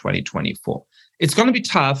be in 2024? It's going to be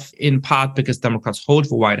tough in part because Democrats hold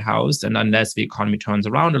the White House, and unless the economy turns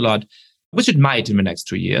around a lot, which it might in the next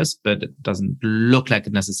 2 years, but it doesn't look like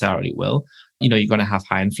it necessarily will. You're going to have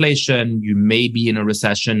high inflation. You may be in a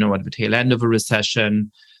recession or at the tail end of a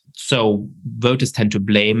recession. So voters tend to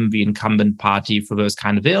blame the incumbent party for those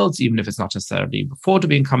kind of ills, even if it's not necessarily before to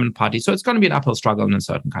the incumbent party. So it's going to be an uphill struggle in a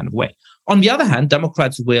certain kind of way. On the other hand,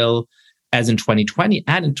 Democrats will, as in 2020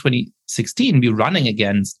 and in 2016, be running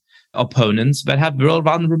against opponents that have real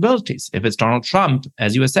vulnerabilities. If it's Donald Trump,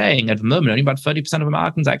 as you were saying, at the moment, only about 30% of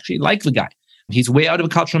Americans actually like the guy. He's way out of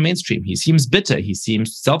the cultural mainstream. He seems bitter. He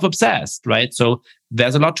seems self-obsessed, right? So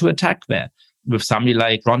there's a lot to attack there. With somebody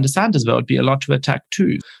like Ron DeSantis, there would be a lot to attack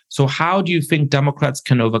too. So how do you think Democrats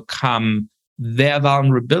can overcome their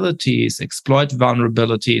vulnerabilities, exploit the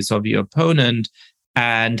vulnerabilities of the opponent,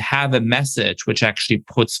 and have a message which actually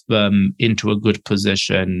puts them into a good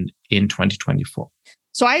position in 2024?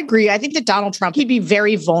 So I agree. I think that Donald Trump, he'd be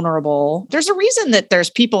very vulnerable. There's a reason that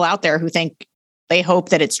there's people out there who think they hope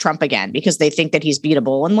that it's Trump again because they think that he's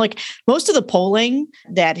beatable. And like most of the polling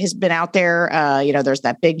that has been out there, there's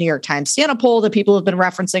that big New York Times Santa poll that people have been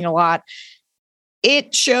referencing a lot.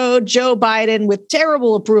 It showed Joe Biden with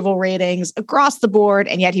terrible approval ratings across the board,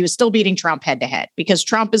 and yet he was still beating Trump head to head because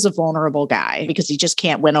Trump is a vulnerable guy because he just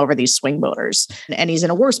can't win over these swing voters, and he's in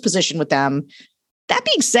a worse position with them. That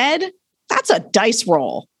being said, that's a dice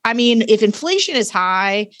roll. I mean, if inflation is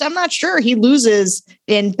high, I'm not sure he loses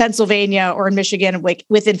in Pennsylvania or in Michigan, like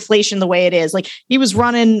with inflation the way it is. Like he was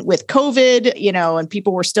running with COVID, and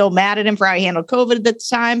people were still mad at him for how he handled COVID at the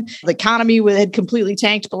time. The economy had completely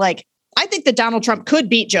tanked. But I think that Donald Trump could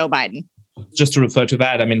beat Joe Biden. Just to refer to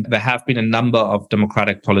that, I mean, there have been a number of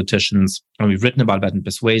Democratic politicians, and we've written about that in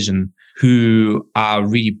Persuasion, who are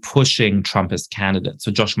really pushing Trump as candidate. So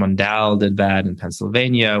Josh Mondale did that in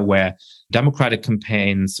Pennsylvania, where Democratic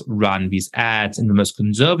campaigns run these ads in the most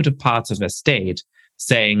conservative parts of their state,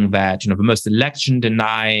 saying that, the most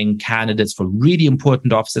election-denying candidates for really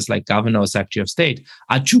important offices like governor or secretary of state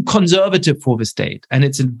are too conservative for the state. And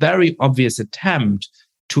it's a very obvious attempt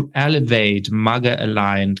to elevate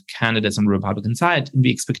MAGA-aligned candidates on the Republican side in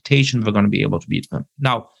the expectation we're going to be able to beat them.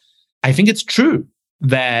 Now, I think it's true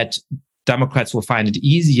that Democrats will find it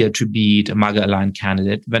easier to beat a MAGA-aligned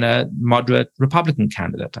candidate than a moderate Republican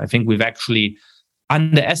candidate. I think we've actually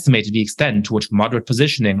underestimated the extent to which moderate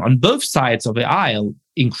positioning on both sides of the aisle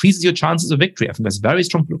increases your chances of victory. I think there's very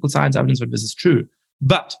strong political science evidence that this is true.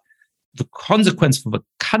 But the consequence for the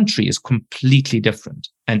country is completely different.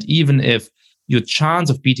 And even if your chance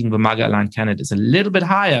of beating the MAGA-aligned candidate is a little bit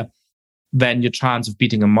higher than your chance of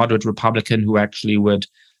beating a moderate Republican who actually would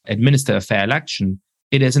administer a fair election,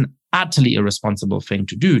 it is an utterly irresponsible thing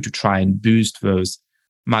to do to try and boost those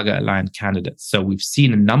MAGA-aligned candidates. So we've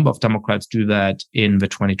seen a number of Democrats do that in the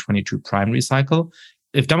 2022 primary cycle.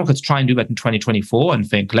 If Democrats try and do that in 2024 and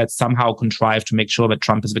think, let's somehow contrive to make sure that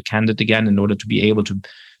Trump is the candidate again in order to be able to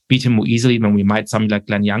beat him more easily than we might somebody like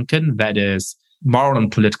Glenn Youngkin, that is moral and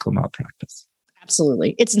political malpractice.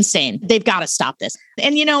 Absolutely. It's insane. They've got to stop this.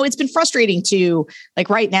 And, it's been frustrating too. Like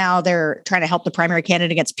right now, they're trying to help the primary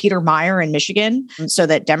candidate against Peter Meijer in Michigan so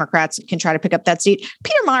that Democrats can try to pick up that seat.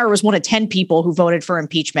 Peter Meijer was one of 10 people who voted for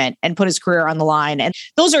impeachment and put his career on the line. And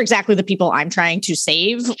those are exactly the people I'm trying to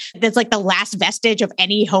save. That's like the last vestige of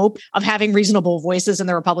any hope of having reasonable voices in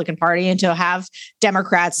the Republican Party. And to have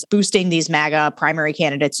Democrats boosting these MAGA primary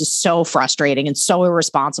candidates is so frustrating and so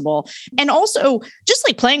irresponsible. And also just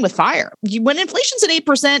like playing with fire. When inflation's at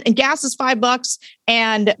 8% and gas is $5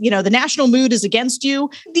 and, the national mood is against you,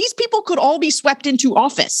 these people could all be swept into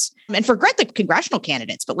office. And forget the congressional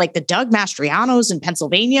candidates, but like the Doug Mastrianos in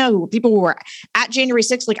Pennsylvania, people who were at January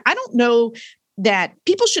 6th, I don't know that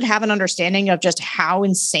people should have an understanding of just how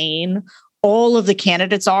insane all of the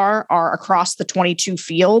candidates are across the 22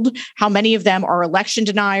 field. How many of them are election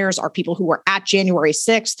deniers, are people who were at January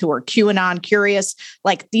 6th, who are QAnon curious.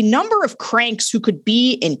 Like the number of cranks who could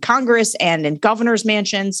be in Congress and in governor's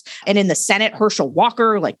mansions and in the Senate, Herschel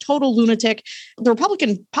Walker, like total lunatic. The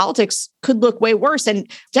Republican politics could look way worse.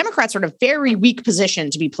 And Democrats are in a very weak position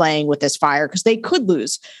to be playing with this fire because they could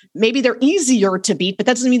lose. Maybe they're easier to beat, but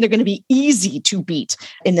that doesn't mean they're going to be easy to beat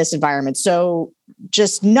in this environment. So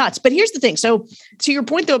just nuts. But here's the thing. So to your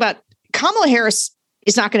point, though, about Kamala Harris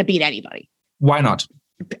is not going to beat anybody. Why not?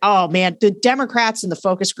 Oh, man. The Democrats and the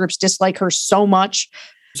focus groups dislike her so much.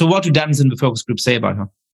 So what do Dems in the focus group say about her?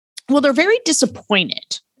 Well, they're very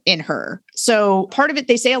disappointed in her. So part of it,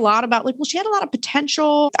 they say a lot about like, well, she had a lot of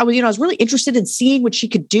potential. I was really interested in seeing what she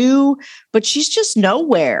could do, but she's just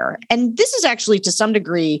nowhere. And this is actually to some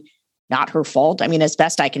degree not her fault. I mean, as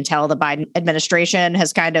best I can tell, the Biden administration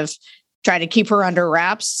has kind of tried to keep her under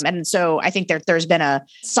wraps. And so I think there's been a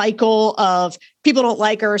cycle of people don't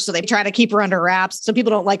like her, so they try to keep her under wraps. So people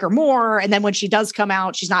don't like her more. And then when she does come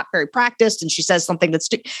out, she's not very practiced and she says something that's,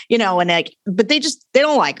 but they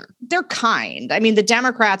don't like her. They're kind. I mean, the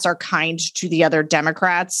Democrats are kind to the other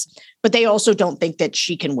Democrats, but they also don't think that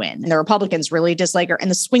she can win. And the Republicans really dislike her and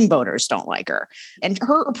the swing voters don't like her. And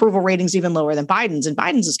her approval rating's even lower than Biden's, and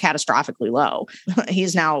Biden's is catastrophically low.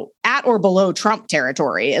 He's now at or below Trump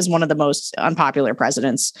territory as one of the most unpopular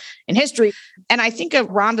presidents in history. And I think of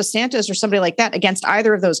Ron DeSantis or somebody like that against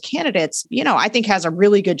either of those candidates, I think has a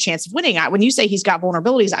really good chance of winning. When you say he's got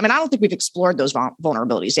vulnerabilities, I mean, I don't think we've explored those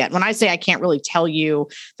vulnerabilities yet. When I say I can't really tell you,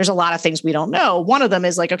 there's a lot of things we don't know. One of them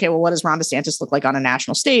is like, okay, well, what does Ron DeSantis look like on a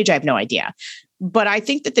national stage? I have no idea. But I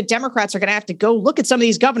think that the Democrats are going to have to go look at some of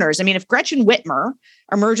these governors. I mean, if Gretchen Whitmer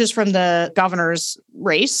emerges from the governor's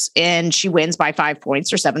race and she wins by 5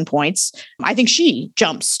 points or 7 points, I think she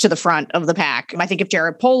jumps to the front of the pack. I think if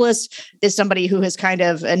Jared Polis is somebody who has kind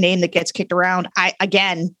of a name that gets kicked around, I,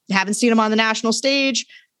 again, haven't seen him on the national stage,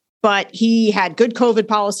 but he had good COVID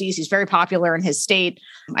policies. He's very popular in his state.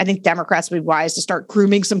 I think Democrats would be wise to start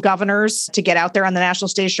grooming some governors to get out there on the national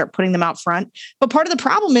stage, start putting them out front. But part of the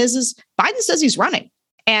problem is Biden says he's running.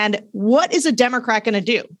 And what is a Democrat going to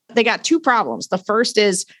do? They got two problems. The first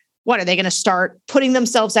is, what are they going to start putting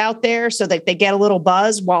themselves out there so that they get a little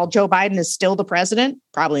buzz while Joe Biden is still the president?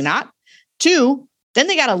 Probably not. Two, then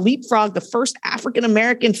they got to leapfrog the first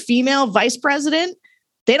African-American female vice president.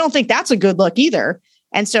 They don't think that's a good look either.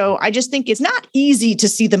 And so I just think it's not easy to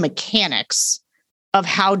see the mechanics of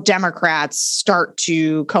how Democrats start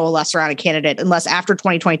to coalesce around a candidate unless after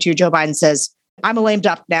 2022, Joe Biden says, I'm a lame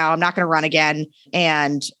duck now. I'm not going to run again.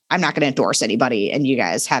 And I'm not going to endorse anybody. And you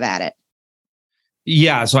guys have at it.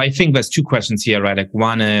 Yeah. So I think there's two questions here, right? Like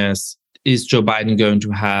one is Joe Biden going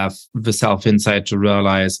to have the self-insight to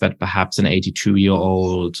realize that perhaps an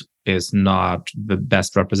 82-year-old is not the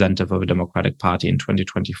best representative of a Democratic Party in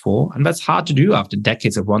 2024? And that's hard to do after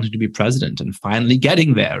decades of wanting to be president and finally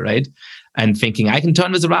getting there, right? And thinking, I can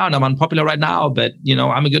turn this around. I'm unpopular right now, but,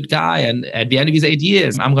 I'm a good guy. And at the end of his 8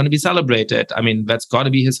 years, I'm going to be celebrated. I mean, that's got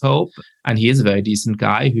to be his hope. And he is a very decent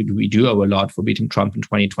guy who we do owe a lot for beating Trump in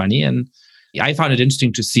 2020. And I found it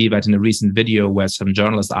interesting to see that in a recent video where some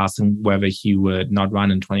journalists asked him whether he would not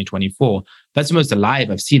run in 2024. That's the most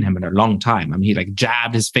alive I've seen him in a long time. I mean, he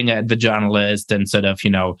jabbed his finger at the journalist and sort of,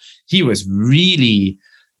 he was really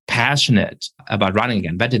passionate about running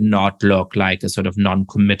again. That did not look like a sort of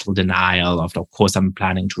non-committal denial of course, I'm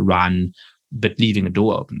planning to run, but leaving a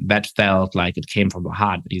door open. That felt like it came from the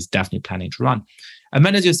heart, but he's definitely planning to run. And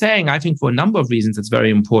then, as you're saying, I think for a number of reasons, it's very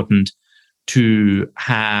important to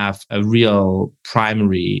have a real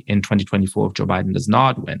primary in 2024 if Joe Biden does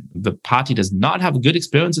not win. The party does not have good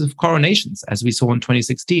experiences of coronations, as we saw in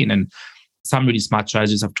 2016. And some really smart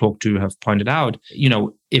strategists I've talked to have pointed out,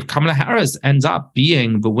 if Kamala Harris ends up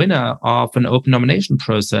being the winner of an open nomination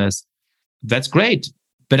process, that's great.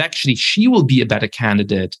 But actually, she will be a better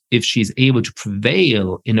candidate if she's able to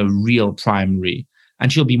prevail in a real primary.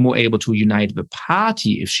 And she'll be more able to unite the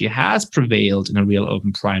party if she has prevailed in a real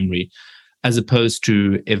open primary, as opposed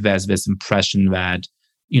to if there's this impression that,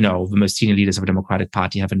 the most senior leaders of the Democratic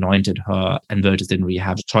Party have anointed her and voters didn't really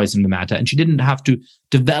have a choice in the matter. And she didn't have to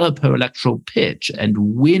develop her electoral pitch and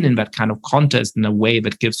win in that kind of contest in a way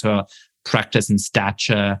that gives her practice and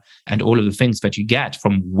stature and all of the things that you get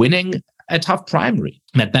from winning a tough primary.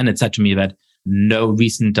 Matt Bennett said to me that no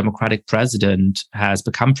recent Democratic president has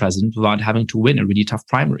become president without having to win a really tough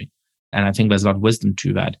primary. And I think there's a lot of wisdom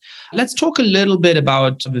to that. Let's talk a little bit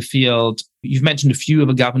about the field. You've mentioned a few of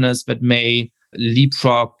the governors that may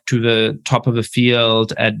leapfrog to the top of the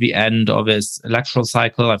field at the end of his electoral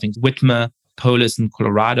cycle. I think Whitmer, Polis in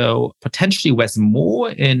Colorado, potentially Wes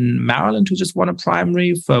Moore in Maryland, who just won a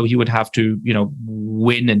primary. So he would have to,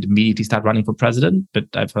 win and immediately start running for president. But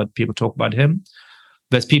I've heard people talk about him.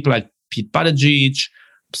 There's people like Pete Buttigieg,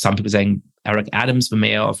 some people saying Eric Adams, the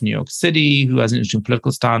mayor of New York City, who has an interesting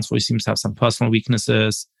political stance where he seems to have some personal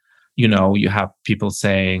weaknesses. You have people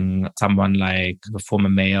saying someone like the former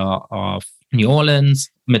mayor of New Orleans,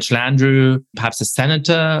 Mitch Landrieu, perhaps a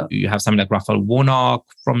senator. You have someone like Raphael Warnock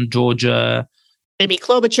from Georgia. Amy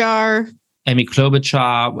Klobuchar.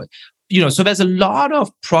 So there's a lot of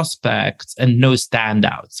prospects and no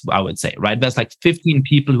standouts, I would say, right? There's 15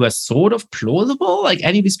 people who are sort of plausible.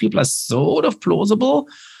 Any of these people are sort of plausible.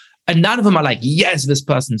 And none of them are like, yes, this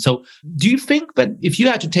person. So do you think that if you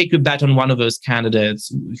had to take a bet on one of those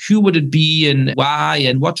candidates, who would it be and why?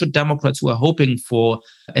 And what should Democrats who are hoping for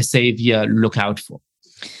a savior look out for?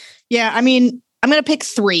 Yeah, I mean, I'm going to pick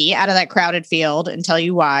 3 out of that crowded field and tell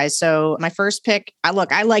you why. So my first pick, I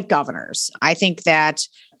like governors. I think that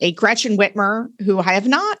a Gretchen Whitmer, who I have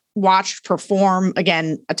not watched perform,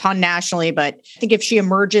 again, a ton nationally, but I think if she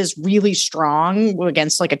emerges really strong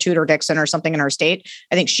against like a Tudor Dixon or something in her state,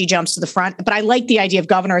 I think she jumps to the front. But I like the idea of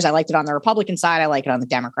governors. I liked it on the Republican side. I like it on the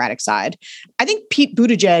Democratic side. I think Pete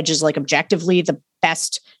Buttigieg is like objectively the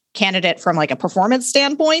best candidate from like a performance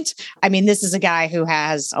standpoint. I mean, this is a guy who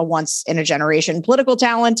has a once in a generation political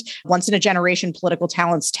talent. Once in a generation political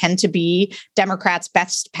talents tend to be Democrats'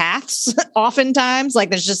 best paths. Oftentimes, like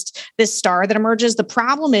there's just this star that emerges. The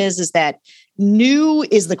problem is that new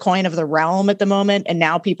is the coin of the realm at the moment. And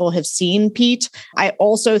now people have seen Pete. I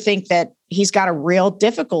also think that he's got a real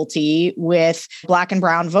difficulty with Black and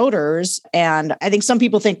brown voters. And I think some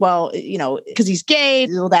people think, well, you know, because he's gay,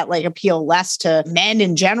 will that like appeal less to men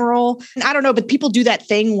in general? And I don't know, but people do that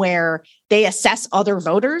thing where they assess other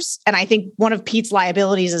voters. And I think one of Pete's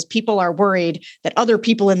liabilities is people are worried that other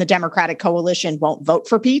people in the Democratic coalition won't vote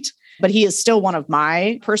for Pete, but he is still one of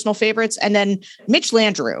my personal favorites. And then Mitch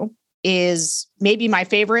Landrieu is maybe my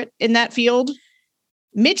favorite in that field.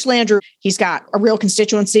 Mitch Landrieu, he's got a real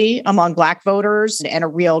constituency among Black voters and a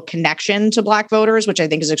real connection to Black voters, which I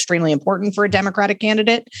think is extremely important for a Democratic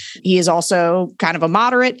candidate. He is also kind of a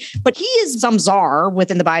moderate, but he is some czar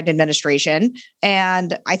within the Biden administration.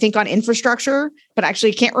 And I think on infrastructure, but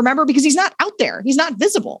actually can't remember because he's not out there. He's not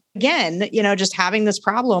visible. Again, you know, just having this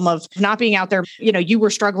problem of not being out there. You know, you were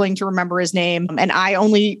struggling to remember his name and I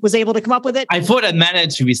only was able to come up with it. I thought I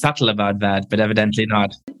managed to be subtle about that, but evidently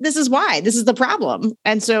not. This is why. This is the problem.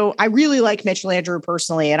 And so I really like Mitch Landrieu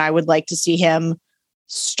personally, and I would like to see him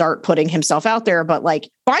start putting himself out there. But like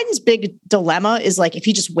Biden's big dilemma is like if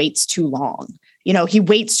he just waits too long, you know, he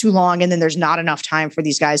waits too long and then there's not enough time for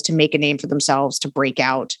these guys to make a name for themselves, to break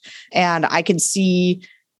out. And I can see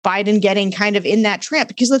Biden getting kind of in that trap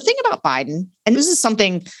because the thing about Biden, and this is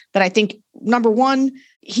something that I think, number one,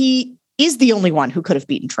 he is the only one who could have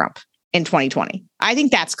beaten Trump in 2020. I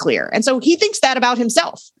think that's clear. And so he thinks that about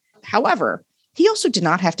himself. However, he also did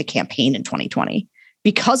not have to campaign in 2020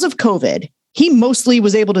 because of COVID. He mostly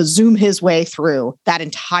was able to zoom his way through that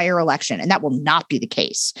entire election. And that will not be the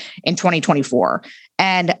case in 2024.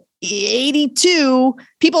 And 82,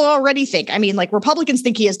 people already think, I mean, like Republicans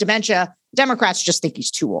think he has dementia. Democrats just think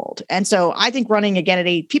he's too old. And so I think running again at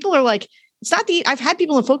 8, people are like, it's not I've had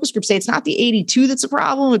people in focus groups say it's not the 82 that's a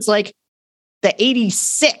problem. It's like the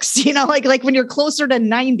 86, you know, like when you're closer to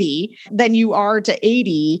 90 than you are to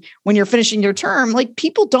 80 when you're finishing your term, like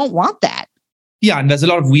people don't want that. Yeah, and there's a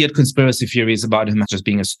lot of weird conspiracy theories about him just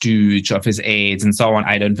being a stooge of his aides and so on.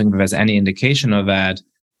 I don't think there's any indication of that.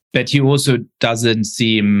 But he also doesn't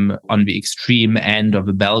seem on the extreme end of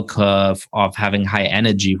the bell curve of having high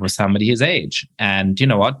energy for somebody his age. And you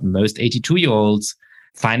know what? Most 82-year-olds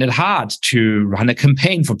find it hard to run a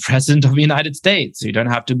campaign for president of the United States. You don't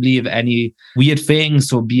have to believe any weird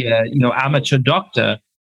things or be a, amateur doctor.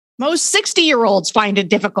 Most 60-year-olds find it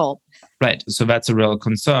difficult. Right. So that's a real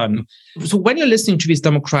concern. So when you're listening to these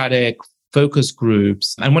Democratic focus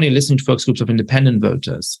groups and when you're listening to focus groups of independent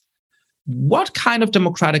voters, what kind of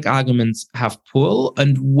Democratic arguments have pull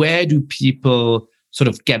and where do people sort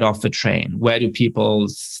of get off the train? Where do people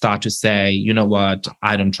start to say, you know what,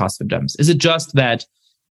 I don't trust the Dems? Is it just that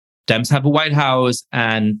Dems have a White House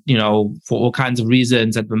and, for all kinds of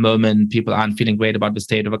reasons at the moment, people aren't feeling great about the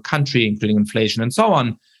state of a country, including inflation and so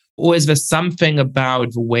on? Or is there something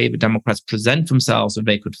about the way the Democrats present themselves that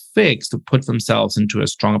they could fix to put themselves into a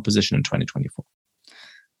stronger position in 2024?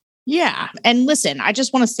 Yeah. And listen, I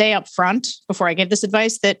just want to say up front before I give this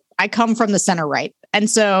advice that I come from the center right. And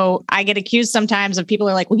so I get accused sometimes of people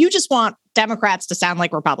are like, well, you just want Democrats to sound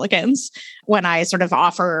like Republicans when I sort of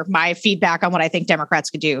offer my feedback on what I think Democrats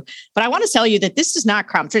could do. But I want to tell you that this does not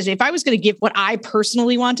come. If I was going to give what I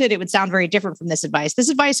personally wanted, it would sound very different from this advice. This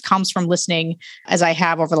advice comes from listening, as I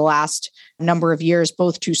have over the last number of years,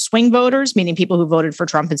 both to swing voters, meaning people who voted for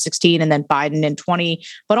Trump in 16 and then Biden in 20,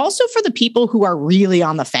 but also for the people who are really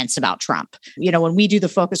on the fence about Trump. When we do the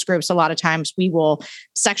focus groups, a lot of times we will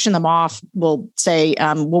section them off. We'll say,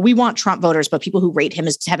 well, we want Trump voters, but people who rate him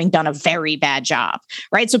as having done a very bad job,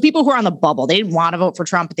 right? So people who are on the bubble, they didn't want to vote for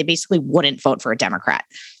Trump, but they basically wouldn't vote for a Democrat.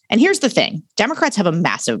 And here's the thing. Democrats have a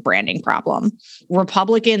massive branding problem.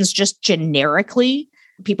 Republicans just generically,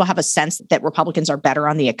 people have a sense that Republicans are better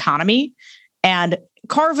on the economy. And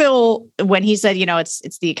Carville, when he said,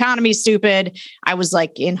 it's the economy stupid, I was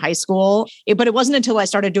like in high school, but it wasn't until I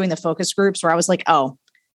started doing the focus groups where I was like, oh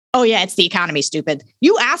yeah, it's the economy stupid.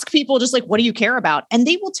 You ask people just like, what do you care about? And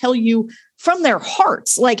they will tell you from their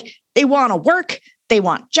hearts, like they want to work. They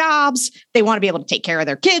want jobs. They want to be able to take care of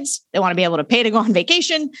their kids. They want to be able to pay to go on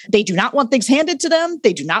vacation. They do not want things handed to them.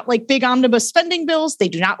 They do not like big omnibus spending bills. They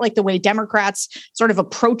do not like the way Democrats sort of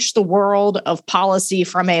approach the world of policy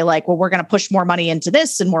from a like, well, we're going to push more money into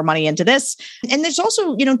this and more money into this. And there's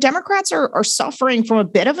also, Democrats are suffering from a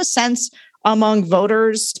bit of a sense among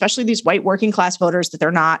voters, especially these white working class voters, that they're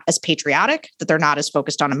not as patriotic, that they're not as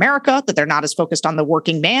focused on America, that they're not as focused on the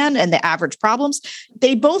working man and the average problems.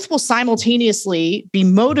 They both will simultaneously be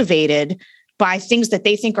motivated by things that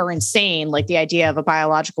they think are insane, like the idea of a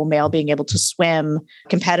biological male being able to swim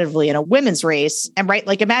competitively in a women's race. And right,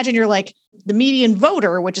 like imagine you're like the median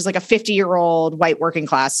voter, which is like a 50-year-old white working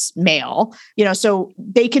class male, so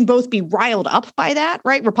they can both be riled up by that,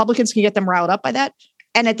 right? Republicans can get them riled up by that.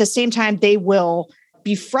 And at the same time, they will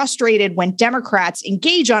be frustrated when Democrats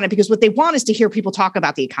engage on it because what they want is to hear people talk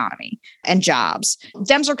about the economy and jobs.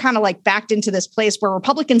 Dems are kind of like backed into this place where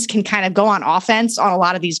Republicans can kind of go on offense on a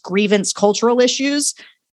lot of these grievance cultural issues.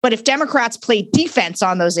 But if Democrats play defense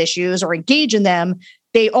on those issues or engage in them,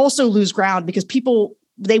 they also lose ground because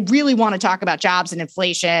they really want to talk about jobs and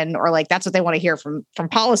inflation, or like that's what they want to hear from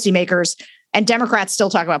policymakers. And Democrats still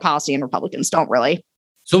talk about policy and Republicans don't really.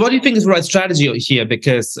 So what do you think is the right strategy here?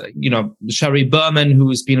 Because, Sherry Berman,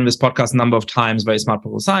 who's been on this podcast a number of times, very smart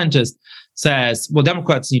political scientist, says, well,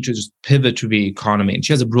 Democrats need to just pivot to the economy. And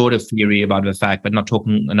she has a broader theory about the fact that not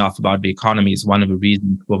talking enough about the economy is one of the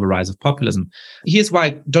reasons for the rise of populism. Here's why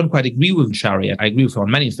I don't quite agree with Sherry. I agree with her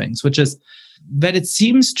on many things, which is that it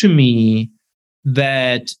seems to me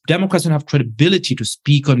that Democrats don't have credibility to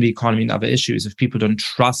speak on the economy and other issues if people don't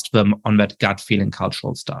trust them on that gut feeling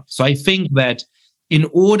cultural stuff. So I think that in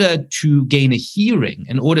order to gain a hearing,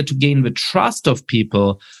 in order to gain the trust of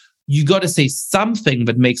people, you got to say something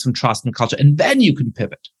that makes them trust in culture, and then you can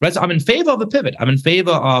pivot, right? So I'm in favor of a pivot. I'm in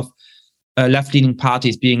favor of left-leaning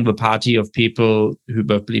parties being the party of people who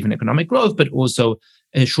both believe in economic growth, but also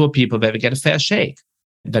assure people that they get a fair shake,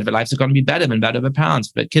 that their lives are going to be better than that of their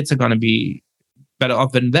parents, that kids are going to be better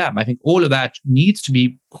off than them. I think all of that needs to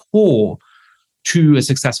be core to a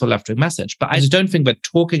successful left-wing message. But I just don't think that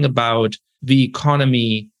talking about the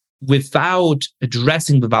economy without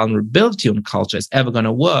addressing the vulnerability on culture is ever going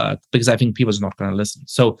to work, because I think people are not going to listen.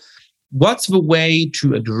 So what's the way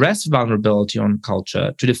to address vulnerability on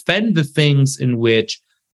culture, to defend the things in which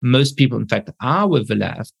most people, in fact, are with the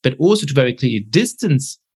left, but also to very clearly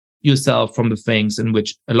distance yourself from the things in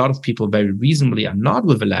which a lot of people very reasonably are not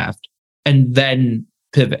with the left, and then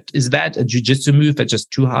pivot? Is that a jujitsu move that's just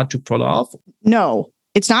too hard to pull off? No.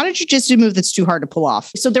 It's not a jujitsu move that's too hard to pull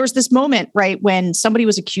off. So there was this moment, right, when somebody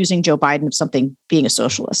was accusing Joe Biden of something being a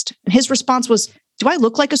socialist. And his response was, do I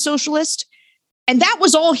look like a socialist? And that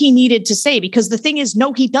was all he needed to say, because the thing is,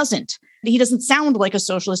 no, he doesn't. He doesn't sound like a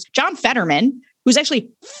socialist. John Fetterman, who's actually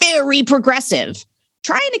very progressive,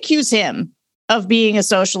 try and accuse him of being a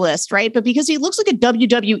socialist, right? But because he looks like a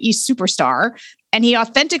WWE superstar, and he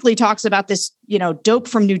authentically talks about this, dope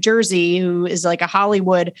from New Jersey who is like a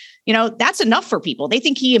Hollywood, that's enough for people. They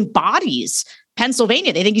think he embodies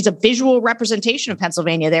Pennsylvania. They think he's a visual representation of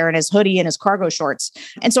Pennsylvania there in his hoodie and his cargo shorts.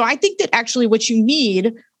 And so I think that actually what you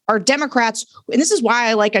need are Democrats, and this is why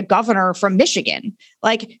I like a governor from Michigan.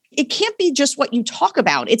 Like, it can't be just what you talk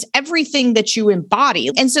about. It's everything that you embody.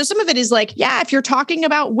 And so some of it is like, yeah, if you're talking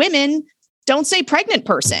about women, don't say pregnant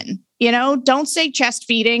person. Don't say chest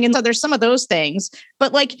feeding. And so there's some of those things.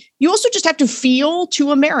 But like, you also just have to feel to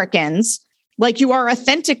Americans like you are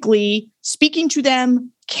authentically speaking to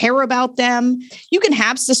them, care about them. You can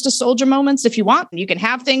have sister soldier moments if you want. You can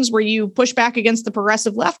have things where you push back against the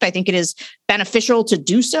progressive left. I think it is beneficial to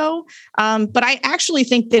do so. But I actually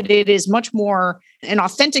think that it is much more an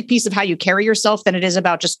authentic piece of how you carry yourself than it is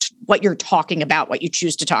about just what you're talking about, what you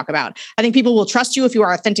choose to talk about. I think people will trust you if you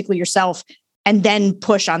are authentically yourself, and then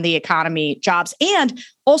push on the economy, jobs. And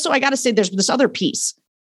also, I got to say, there's this other piece,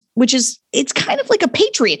 which is it's kind of like a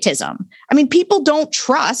patriotism. I mean, people don't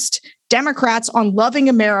trust Democrats on loving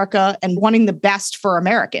America and wanting the best for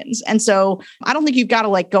Americans. And so I don't think you've got to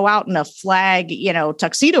like go out in a flag,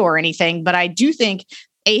 tuxedo or anything. But I do think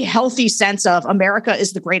a healthy sense of America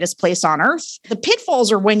is the greatest place on earth. The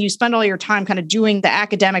pitfalls are when you spend all your time kind of doing the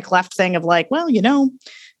academic left thing of like, well,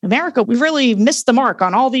 America, we've really missed the mark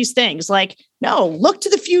on all these things. Like, no, look to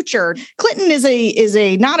the future. Clinton is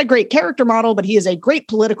a not a great character model, but he is a great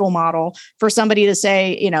political model for somebody to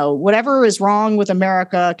say, whatever is wrong with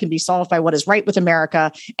America can be solved by what is right with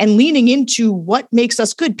America, and leaning into what makes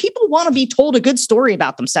us good. People want to be told a good story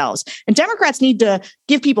about themselves. And Democrats need to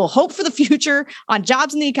give people hope for the future on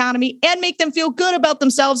jobs in the economy and make them feel good about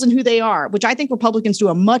themselves and who they are, which I think Republicans do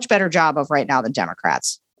a much better job of right now than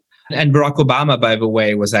Democrats. And Barack Obama, by the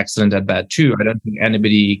way, was excellent at that too. I don't think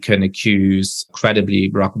anybody can accuse credibly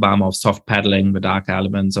Barack Obama of soft peddling the dark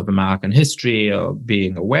elements of American history or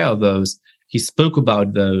being aware of those. He spoke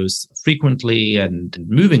about those frequently and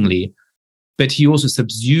movingly, but he also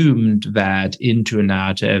subsumed that into a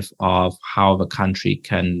narrative of how the country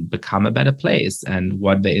can become a better place and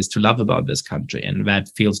what there is to love about this country. And that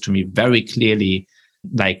feels to me very clearly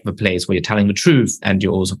like the place where you're telling the truth and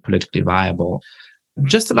you're also politically viable.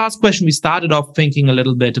 Just the last question, we started off thinking a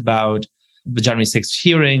little bit about the January 6th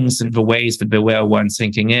hearings and the ways that they weren't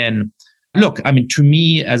sinking in. Look, I mean, to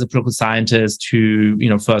me, as a political scientist who,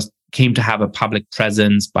 first came to have a public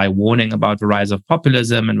presence by warning about the rise of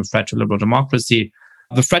populism and the threat to liberal democracy,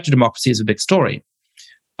 the threat to democracy is a big story.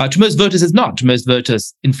 To most voters, it's not. To most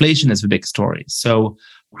voters, inflation is the big story. So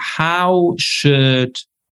how should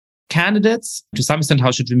candidates, to some extent,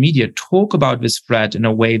 how should the media talk about this threat in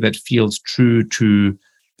a way that feels true to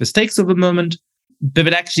the stakes of the moment, but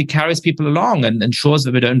it actually carries people along and ensures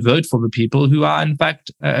that they don't vote for the people who are, in fact,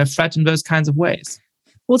 a threat in those kinds of ways?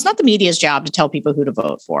 Well, it's not the media's job to tell people who to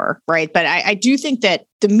vote for, right? But I do think that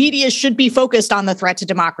the media should be focused on the threat to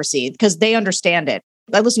democracy because they understand it.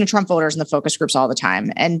 I listen to Trump voters in the focus groups all the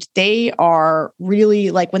time, and they are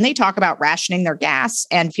really like when they talk about rationing their gas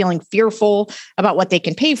and feeling fearful about what they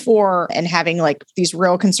can pay for and having like these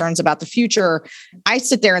real concerns about the future. I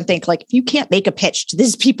sit there and think like, you can't make a pitch to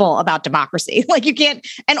these people about democracy. Like you can't.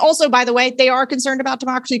 And also, by the way, they are concerned about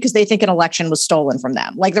democracy because they think an election was stolen from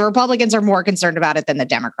them. Like the Republicans are more concerned about it than the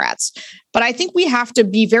Democrats. But I think we have to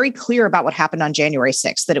be very clear about what happened on January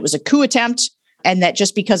 6th, that it was a coup attempt. And that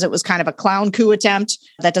just because it was kind of a clown coup attempt,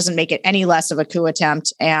 that doesn't make it any less of a coup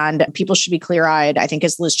attempt. And people should be clear-eyed, I think,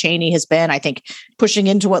 as Liz Cheney has been. I think pushing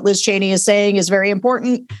into what Liz Cheney is saying is very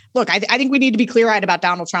important. Look, I think we need to be clear-eyed about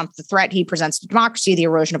Donald Trump, the threat he presents to democracy, the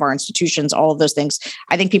erosion of our institutions, all of those things.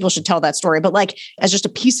 I think people should tell that story. But like as just a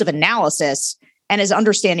piece of analysis and as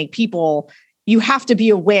understanding people, you have to be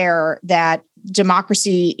aware that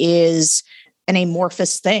democracy is an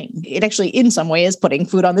amorphous thing. It actually, in some way, is putting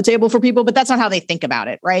food on the table for people, but that's not how they think about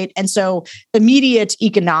it, right? And so immediate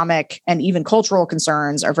economic and even cultural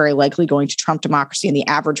concerns are very likely going to trump democracy in the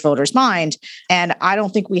average voter's mind. And I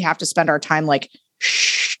don't think we have to spend our time like,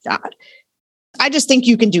 shh, God. I just think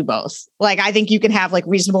you can do both. Like, I think you can have like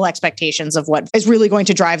reasonable expectations of what is really going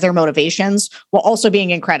to drive their motivations while also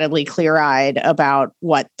being incredibly clear-eyed about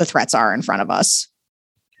what the threats are in front of us.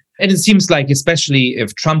 And it seems like, especially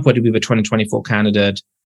if Trump were to be the 2024 candidate,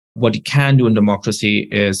 what he can do in democracy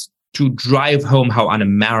is to drive home how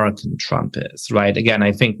un-American Trump is, right? Again,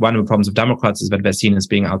 I think one of the problems of Democrats is that they're seen as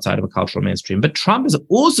being outside of a cultural mainstream. But Trump is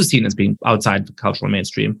also seen as being outside the cultural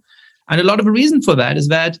mainstream. And a lot of the reason for that is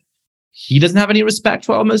that he doesn't have any respect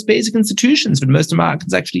for our most basic institutions that most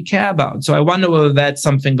Americans actually care about. So I wonder whether that's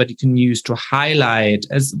something that you can use to highlight,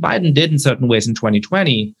 as Biden did in certain ways in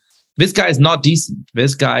 2020, this guy is not decent.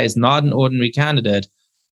 This guy is not an ordinary candidate.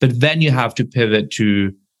 But then you have to pivot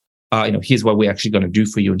to, here's what we're actually going to do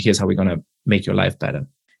for you, and here's how we're going to make your life better.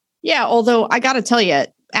 Yeah, although I got to tell you,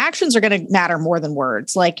 actions are going to matter more than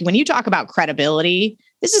words. Like when you talk about credibility,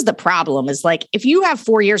 this is the problem, is like if you have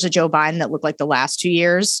 4 years of Joe Biden that look like the last 2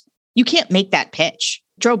 years, you can't make that pitch.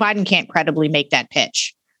 Joe Biden can't credibly make that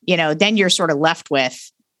pitch. Then you're sort of left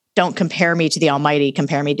with, don't compare me to the almighty,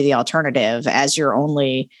 compare me to the alternative as your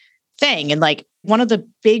only thing. And like one of the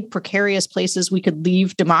big precarious places we could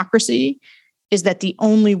leave democracy is that the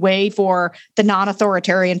only way for the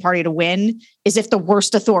non-authoritarian party to win is if the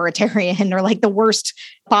worst authoritarian or like the worst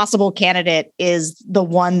possible candidate is the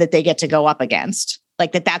one that they get to go up against.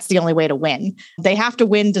 Like that's the only way to win. They have to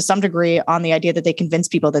win to some degree on the idea that they convince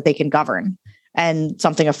people that they can govern and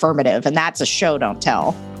something affirmative. And that's a show, don't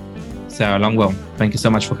tell. Sarah Longwell, thank you so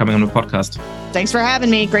much for coming on the podcast. Thanks for having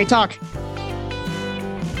me. Great talk.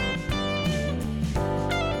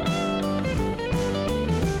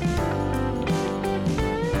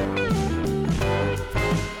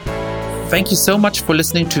 Thank you so much for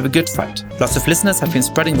listening to The Good Fight. Lots of listeners have been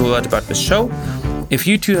spreading the word about this show. If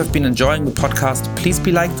you too have been enjoying the podcast, please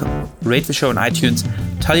be like, rate the show on iTunes,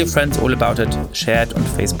 tell your friends all about it, share it on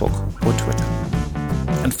Facebook or Twitter.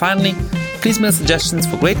 And finally, please mail suggestions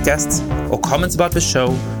for great guests or comments about the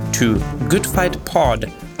show to goodfightpod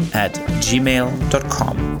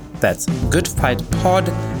goodfightpod@gmail.com. That's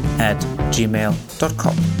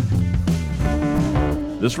goodfightpod@gmail.com.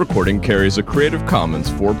 This recording carries a Creative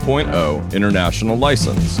Commons 4.0 international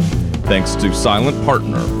license. Thanks to Silent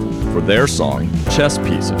Partner for their song, Chess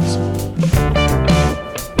Pieces.